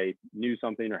I knew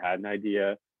something or had an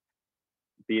idea,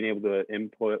 being able to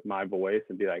input my voice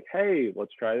and be like, hey,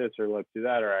 let's try this, or let's do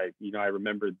that, or I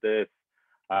remembered this.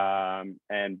 And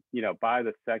by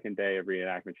the second day of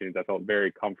reenactment shootings, I felt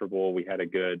very comfortable. We had a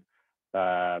good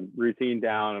routine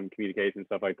down and communication,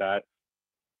 stuff like that.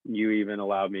 You even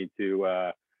allowed me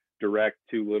to direct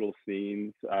 2 little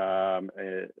scenes that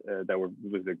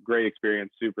was a great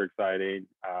experience, super exciting.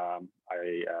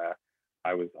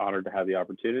 I was honored to have the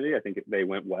opportunity. I think they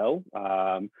went well.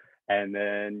 And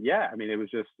then, yeah, I mean, it was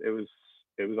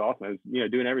awesome. I was,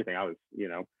 doing everything. I was,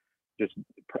 just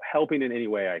helping in any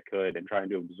way I could and trying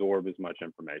to absorb as much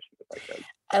information as I could.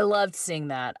 I loved seeing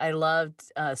that. I loved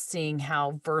seeing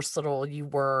how versatile you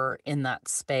were in that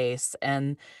space.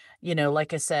 And,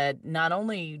 like I said, not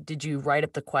only did you write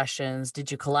up the questions,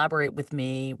 did you collaborate with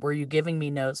me? Were you giving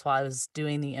me notes while I was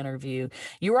doing the interview?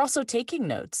 You were also taking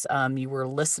notes. You were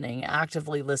listening,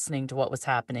 actively listening to what was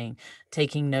happening,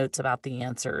 taking notes about the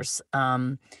answers.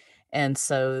 And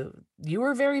so you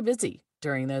were very busy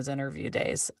during those interview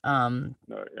days. Oh,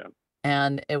 yeah.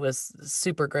 And it was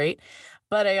super great.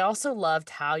 But I also loved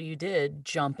how you did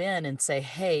jump in and say,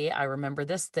 hey, I remember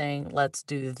this thing. Let's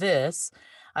do this.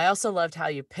 I also loved how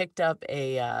you picked up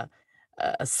a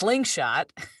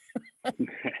slingshot.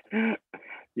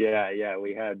 Yeah,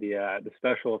 we had the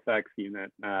special effects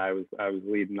unit. I was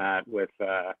leading that with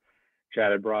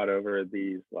Chad had brought over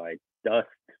these like dust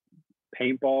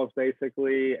paintballs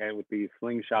basically, and with these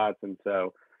slingshots, and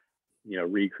so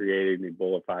recreating the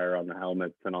bullet fire on the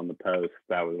helmets and on the posts.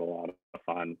 That was a lot of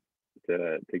fun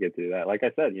to get to do that. Like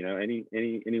I said,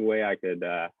 any way I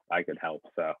could help.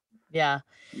 So Yeah.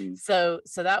 mm, So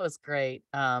that was great.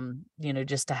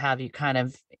 Just to have you kind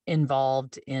of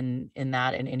involved in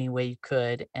that in any way you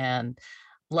could, and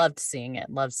loved seeing it.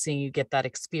 Loved seeing you get that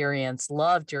experience.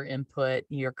 Loved your input,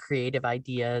 your creative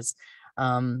ideas.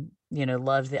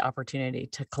 Loved the opportunity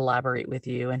to collaborate with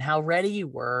you and how ready you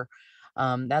were.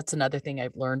 That's another thing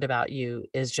I've learned about you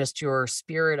is just your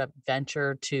spirit of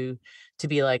adventure to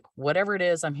be like, whatever it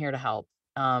is, I'm here to help.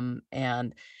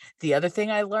 And the other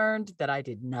thing I learned that I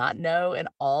did not know in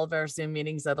all of our Zoom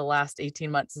meetings of the last 18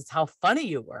 months is how funny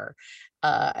you were.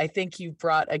 I think you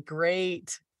brought a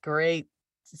great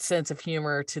sense of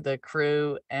humor to the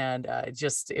crew, and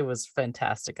it was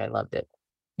fantastic. I loved it.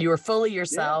 You were fully yeah,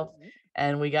 yourself,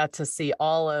 and we got to see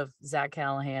all of Zach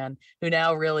Callahan, who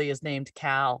now really is named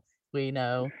Cal. We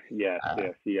know. yes, Uh,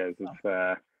 yes, he has.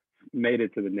 so, It's made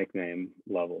it to the nickname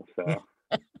level. yeah, So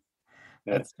yeah,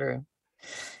 that's true.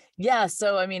 Yeah.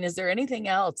 So, I mean, is there anything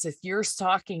else if you're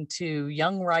talking to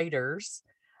young writers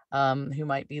who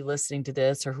might be listening to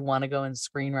this or who want to go into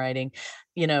screenwriting?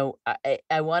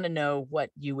 I want to know what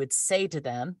you would say to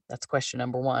them. That's question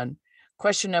number one.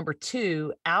 Question number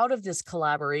two, out of this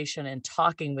collaboration and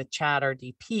talking with Chad, our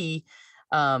DP,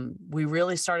 we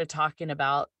really started talking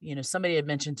about, somebody had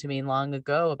mentioned to me long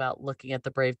ago about looking at The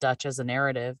Brave Dutch as a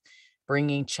narrative,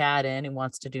 bringing Chad in who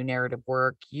wants to do narrative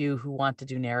work, you who want to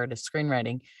do narrative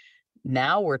screenwriting.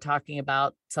 Now we're talking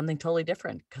about something totally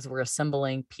different because we're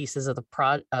assembling pieces of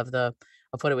of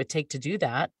what it would take to do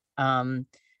that. And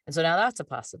so now that's a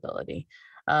possibility.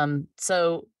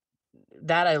 So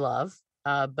that I love.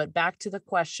 But back to the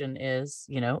question is,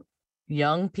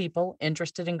 young people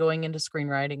interested in going into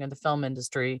screenwriting or the film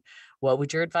industry, what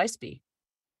would your advice be?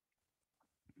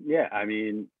 yeah. I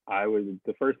mean, I would.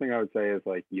 The first thing I would say is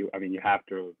like you. I mean, you have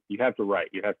to write.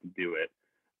 You have to do it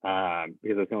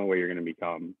because that's the only way you're going to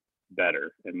become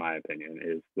better, in my opinion.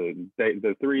 Is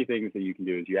the three things that you can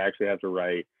do is you actually have to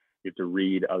write. You have to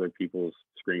read other people's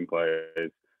screenplays,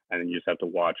 and then you just have to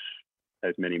watch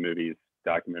as many movies,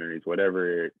 documentaries,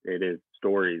 whatever it is,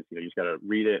 stories. You just got to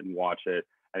read it and watch it,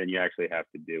 and then you actually have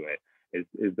to do it.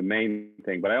 Is the main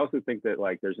thing. But I also think that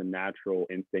like there's a natural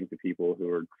instinct to people who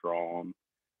are drawn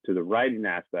to the writing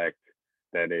aspect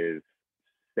that is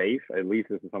safe. At least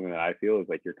this is something that I feel is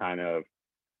like you're kind of,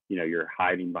 you're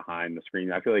hiding behind the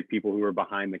screen. I feel like people who are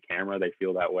behind the camera, they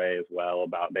feel that way as well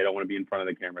about they don't want to be in front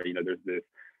of the camera.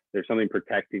 There's something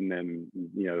protecting them,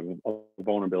 a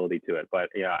vulnerability to it. But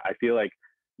yeah, I feel like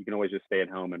you can always just stay at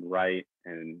home and write.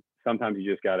 And sometimes you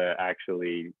just got to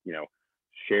actually,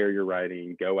 share your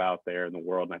writing, go out there in the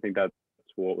world. And I think that's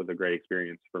what was a great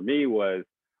experience for me was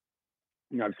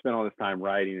I've spent all this time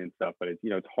writing and stuff, but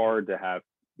it's hard to have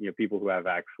people who have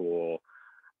actual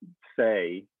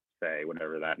say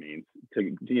whatever that means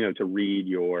to read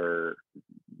your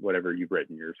whatever you've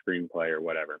written, your screenplay or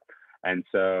whatever. And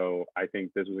so I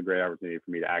think this was a great opportunity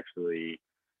for me to actually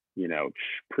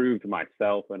prove to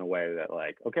myself in a way that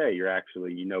like, okay, you're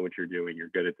actually, what you're doing, you're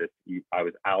good at this. I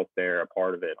was out there, a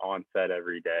part of it, on set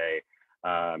every day,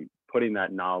 putting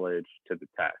that knowledge to the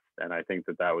test. And I think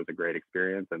that was a great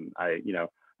experience. And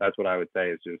that's what I would say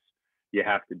is just, you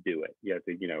have to do it. You have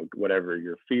to, whatever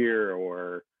your fear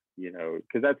or,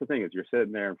 because that's the thing is you're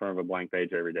sitting there in front of a blank page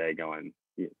every day going,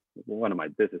 what am I,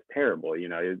 this is terrible.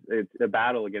 It's a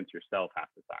battle against yourself half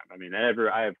the time. I mean, I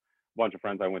have a bunch of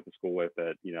friends I went to school with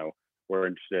that, were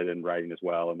interested in writing as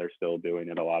well, and they're still doing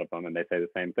it, a lot of them, and they say the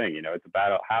same thing. It's a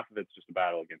battle. Half of it's just a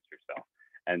battle against yourself.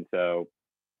 And so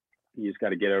you just got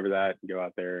to get over that and go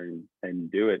out there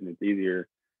and do it. And it's easier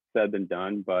said than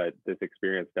done, but this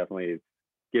experience definitely is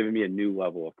giving me a new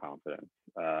level of confidence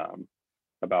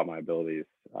about my abilities.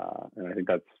 And I think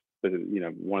that's,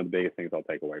 one of the biggest things I'll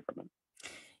take away from it.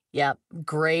 Yeah,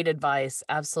 great advice.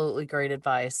 Absolutely great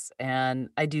advice. And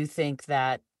I do think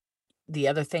that the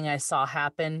other thing I saw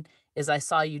happen is I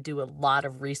saw you do a lot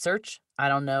of research. I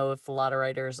don't know if a lot of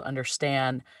writers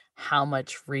understand how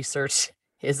much research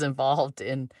is involved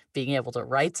in being able to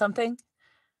write something,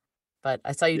 but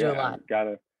I saw you do a Yeah, lot.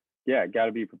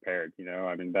 gotta be prepared.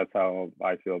 I mean, that's how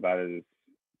I feel about it. Is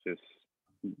just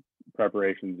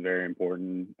preparation is very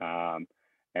important.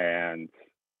 And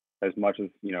as much as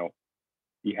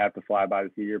you have to fly by the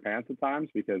seat of your pants at times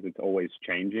because it's always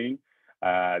changing.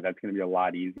 That's going to be a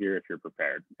lot easier if you're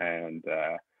prepared, and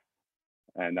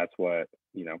that's what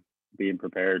being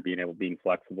prepared, being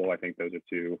flexible. I think those are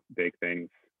two big things.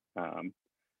 Um,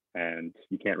 and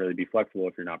you can't really be flexible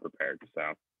if you're not prepared. So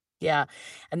Yeah.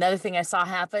 Another thing I saw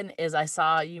happen is I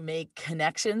saw you make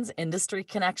connections, industry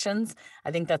connections.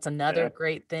 I think that's another yeah,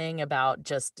 great thing about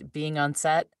just being on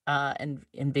set, and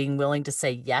being willing to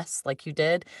say yes, like you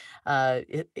did.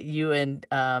 You and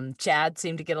Chad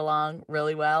seem to get along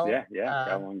really well. yeah,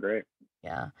 got along great.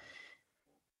 Yeah.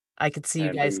 I could see you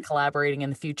And guys we, collaborating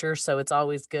in the future, so it's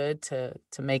always good to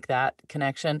make that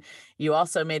connection. You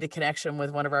also made a connection with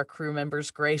one of our crew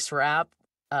members, Grace Rapp,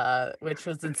 which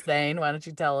was insane. Why don't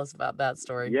you tell us about that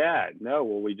story? yeah, no,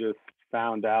 well, we just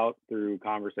found out through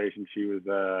conversation she was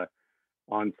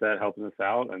on set helping us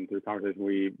out, and through conversation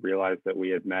we realized that we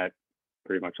had met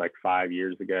pretty much like 5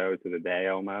 years ago to the day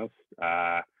almost.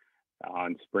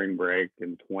 On spring break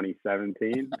in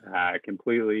 2017.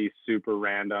 Completely super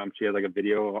random. She had like a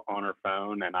video on her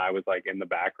phone, and I was like in the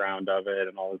background of it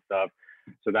and all this stuff.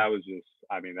 So that was just,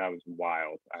 I mean, that was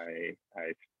wild. I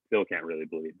still can't really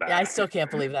believe Yeah, I that. still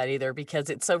can't believe that either because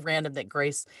it's so random that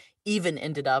Grace even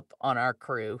ended up on our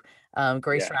crew.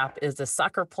 Grace Yeah, Rapp is a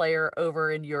soccer player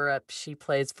over in Europe. She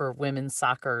plays for women's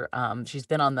soccer. She's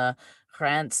been on the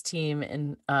France team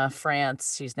in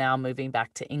France. She's now moving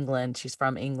back to England. She's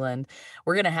from England.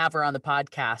 We're going to have her on the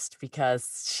podcast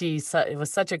because it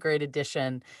was such a great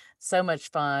addition, so much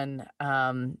fun.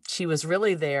 She was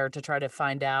really there to try to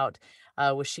find out,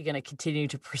 was she going to continue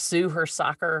to pursue her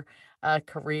soccer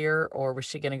career, or was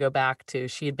she going to go back to,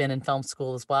 she had been in film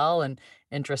school as well and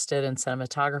interested in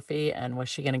cinematography, and was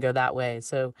she going to go that way?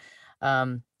 So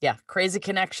yeah, crazy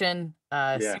connection,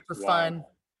 yeah, super wild. fun,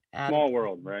 added Small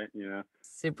world, right?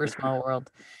 super small world.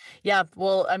 Yeah,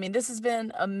 well, I mean, this has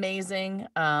been amazing.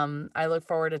 I look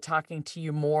forward to talking to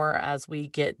you more as we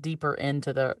get deeper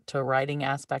into the to writing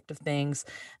aspect of things.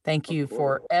 Thank Of you course.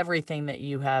 for everything that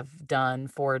you have done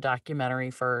for a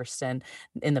documentary first and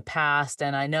in the past,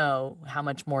 and I know how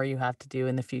much more you have to do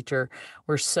in the future.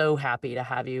 We're so happy to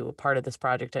have you a part of this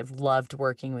project. I've loved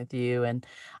working with you, and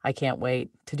I can't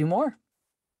wait to do more.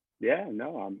 Yeah,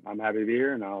 no, I'm happy to be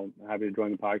here, and I'll happy to join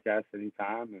the podcast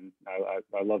anytime. And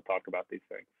I love talking about these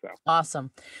things. So Awesome.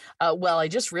 Well, I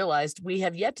just realized we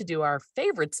have yet to do our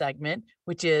favorite segment,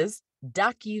 which is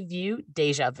DocuView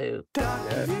Déjà Vu.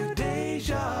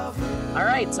 yeah, All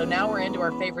right, so now we're into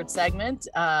our favorite segment,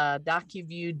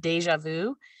 DocuView Déjà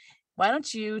Vu. Why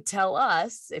don't you tell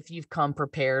us if you've come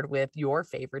prepared with your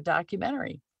favorite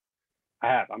documentary? I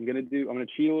have. I'm gonna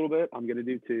cheat a little bit. I'm gonna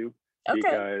do two Okay.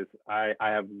 because I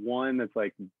have one that's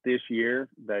like this year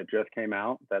that just came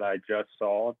out that I just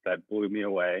saw that blew me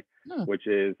away, Hmm. which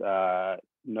is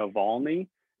Navalny.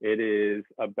 It is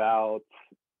about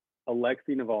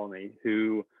Alexei Navalny,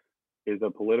 who is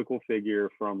a political figure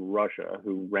from Russia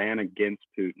who ran against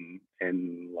Putin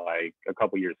in like a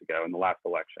couple years ago in the last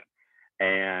election.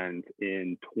 And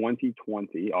in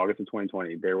 2020, August of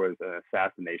 2020, there was an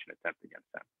assassination attempt against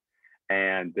him.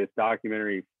 And this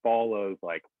documentary follows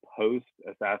like post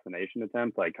assassination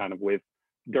attempts, like kind of with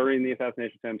during the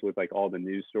assassination attempts with like all the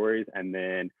news stories, and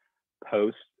then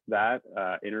post that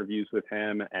interviews with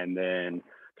him, and then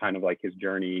kind of like his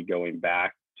journey going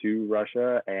back to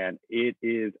Russia. And it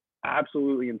is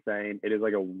absolutely insane. It is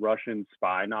like a Russian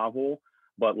spy novel,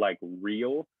 but like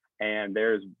real. And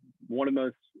there's one of the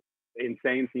most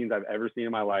insane scenes I've ever seen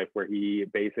in my life where he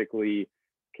basically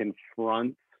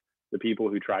confronts the people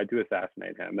who tried to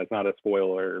assassinate him. That's not a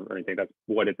spoiler or anything. That's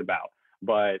what it's about.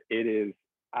 But it is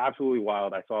absolutely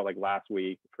wild. I saw it like last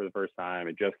week for the first time.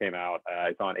 It just came out.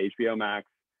 It's on HBO Max.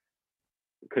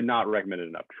 Could not recommend it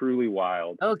enough. Truly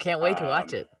wild. Oh, can't wait to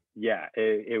watch Um, it. yeah,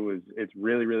 it's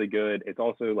really, really good. It's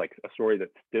also like a story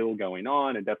that's still going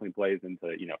on. It definitely plays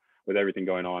into, with everything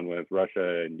going on with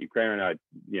Russia and Ukraine,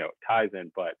 ties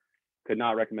in, but could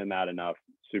not recommend that enough.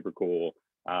 Super cool.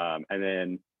 And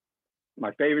then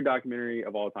my favorite documentary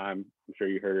of all time. I'm sure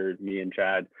you heard me and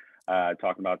Chad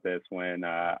talking about this when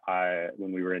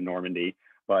we were in Normandy.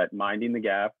 But Minding the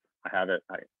Gap, I have it.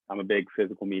 I'm a big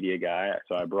physical media guy,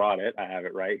 so I brought it. I have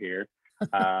it right here.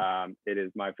 It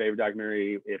is my favorite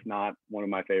documentary, if not one of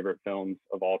my favorite films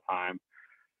of all time.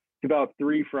 It's about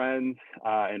three friends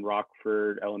in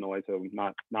Rockford, Illinois, so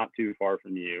not too far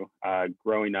from you.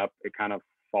 Growing up, it kind of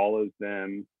follows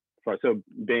them. So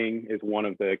Bing is one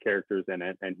of the characters in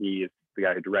it, and he is the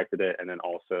guy who directed it, and then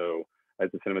also as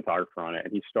a cinematographer on it.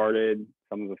 And he started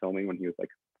some of the filming when he was like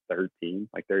 13,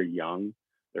 like they're young,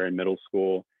 they're in middle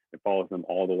school. It follows them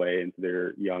all the way into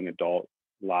their young adult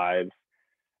lives,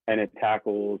 and it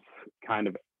tackles kind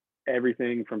of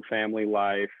everything from family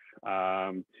life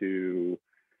to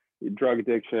drug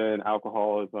addiction,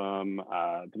 alcoholism,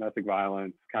 domestic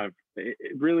violence, kind of it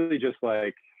really just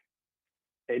like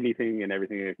anything and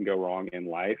everything that can go wrong in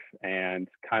life, and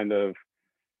kind of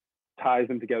ties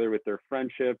them together with their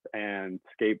friendship, and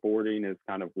skateboarding is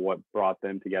kind of what brought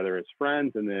them together as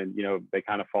friends. And then, they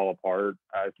kind of fall apart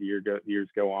as years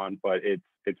go on, but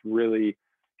it's really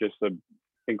just a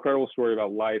incredible story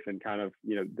about life, and kind of,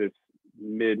 this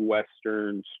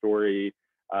Midwestern story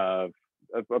of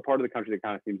a part of the country that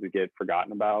kind of seems to get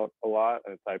forgotten about a lot,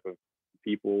 a type of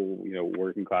people,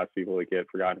 working class people that get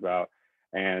forgotten about.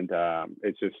 And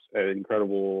it's just an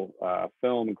incredible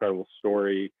film, incredible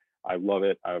story. I love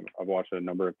it. I've watched it a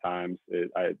number of times.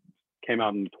 I came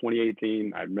out in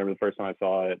 2018. I remember the first time I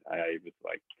saw it, I was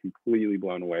like completely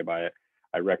blown away by it.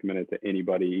 I recommend it to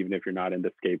anybody, even if you're not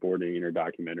into skateboarding or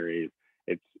documentaries.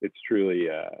 It's truly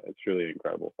an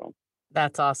incredible film.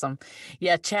 That's awesome.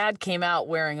 Yeah, Chad came out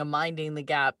wearing a Minding the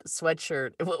Gap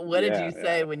sweatshirt. What did you Yeah,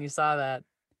 say yeah. when you saw that?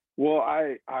 Well,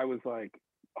 I was like,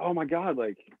 oh my god,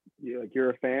 like,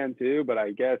 you're a fan too. But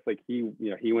I guess like he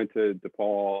went to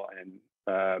DePaul,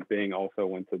 and Bing also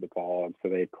went to DePaul, and so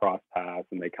they crossed paths,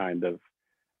 and they kind of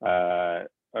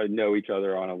know each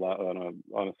other on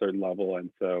a certain level. And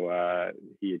so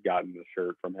he had gotten the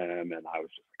shirt from him, and I was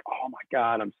just like, oh my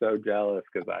god, I'm so jealous,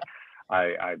 because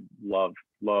I love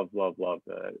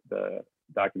the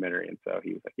documentary. And so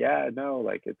he was like, yeah, no,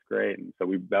 like, it's great. And so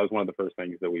that was one of the first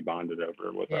things that we bonded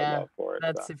over, was our Yeah, love for it.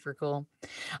 that's So super cool.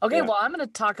 Okay, yeah. well, I'm going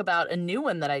to talk about a new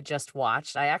one that I just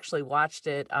watched. I actually watched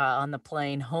it on the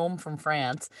plane home from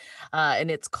France,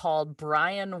 and it's called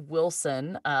Brian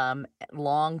Wilson,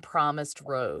 Long Promised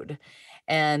Road.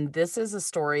 And this is a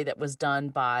story that was done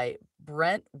by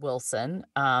Brent Wilson,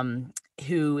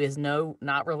 who is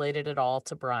not related at all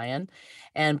to Brian.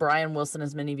 And Brian Wilson,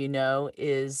 as many of you know,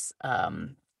 is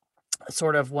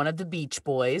sort of one of the Beach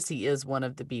Boys. He is one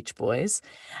of the Beach Boys.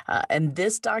 And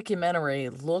this documentary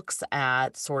looks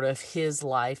at sort of his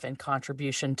life and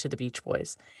contribution to the Beach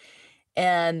Boys.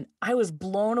 And I was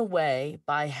blown away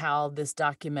by how this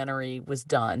documentary was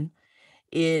done.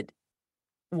 It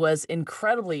was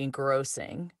incredibly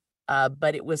engrossing,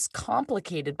 but it was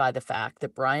complicated by the fact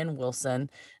that Brian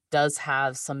Wilson does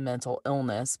have some mental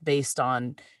illness based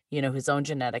on, his own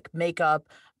genetic makeup,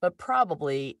 but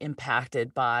probably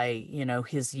impacted by,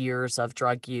 his years of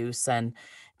drug use and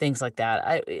things like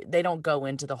that. They don't go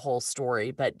into the whole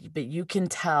story, but you can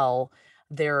tell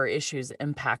there are issues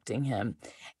impacting him.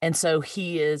 And so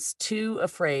he is too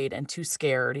afraid and too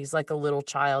scared. He's like a little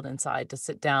child inside to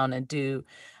sit down and do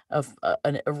a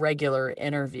regular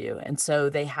interview. And so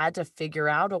they had to figure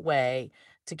out a way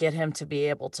to get him to be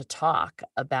able to talk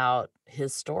about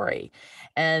his story.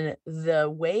 And the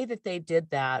way that they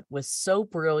did that was so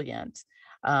brilliant.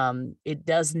 It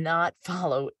does not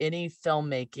follow any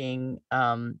filmmaking,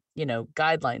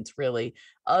 guidelines really,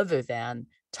 other than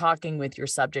talking with your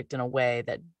subject in a way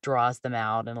that draws them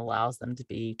out and allows them to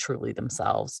be truly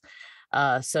themselves.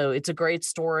 So it's a great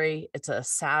story. It's a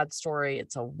sad story.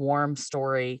 It's a warm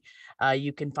story.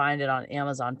 You can find it on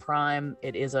Amazon Prime.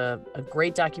 It is a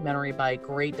great documentary by a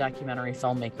great documentary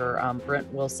filmmaker.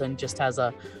 Brent Wilson just has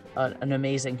an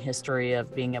amazing history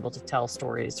of being able to tell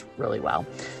stories really well.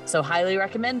 So highly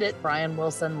recommend it. Brian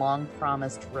Wilson, Long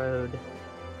Promised Road.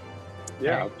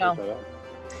 Yeah, I'll check that out.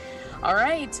 All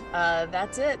right,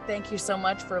 that's it. Thank you so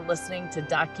much for listening to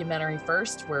Documentary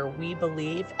First, where we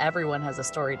believe everyone has a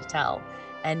story to tell,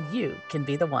 and you can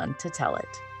be the one to tell it.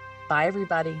 Bye,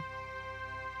 everybody.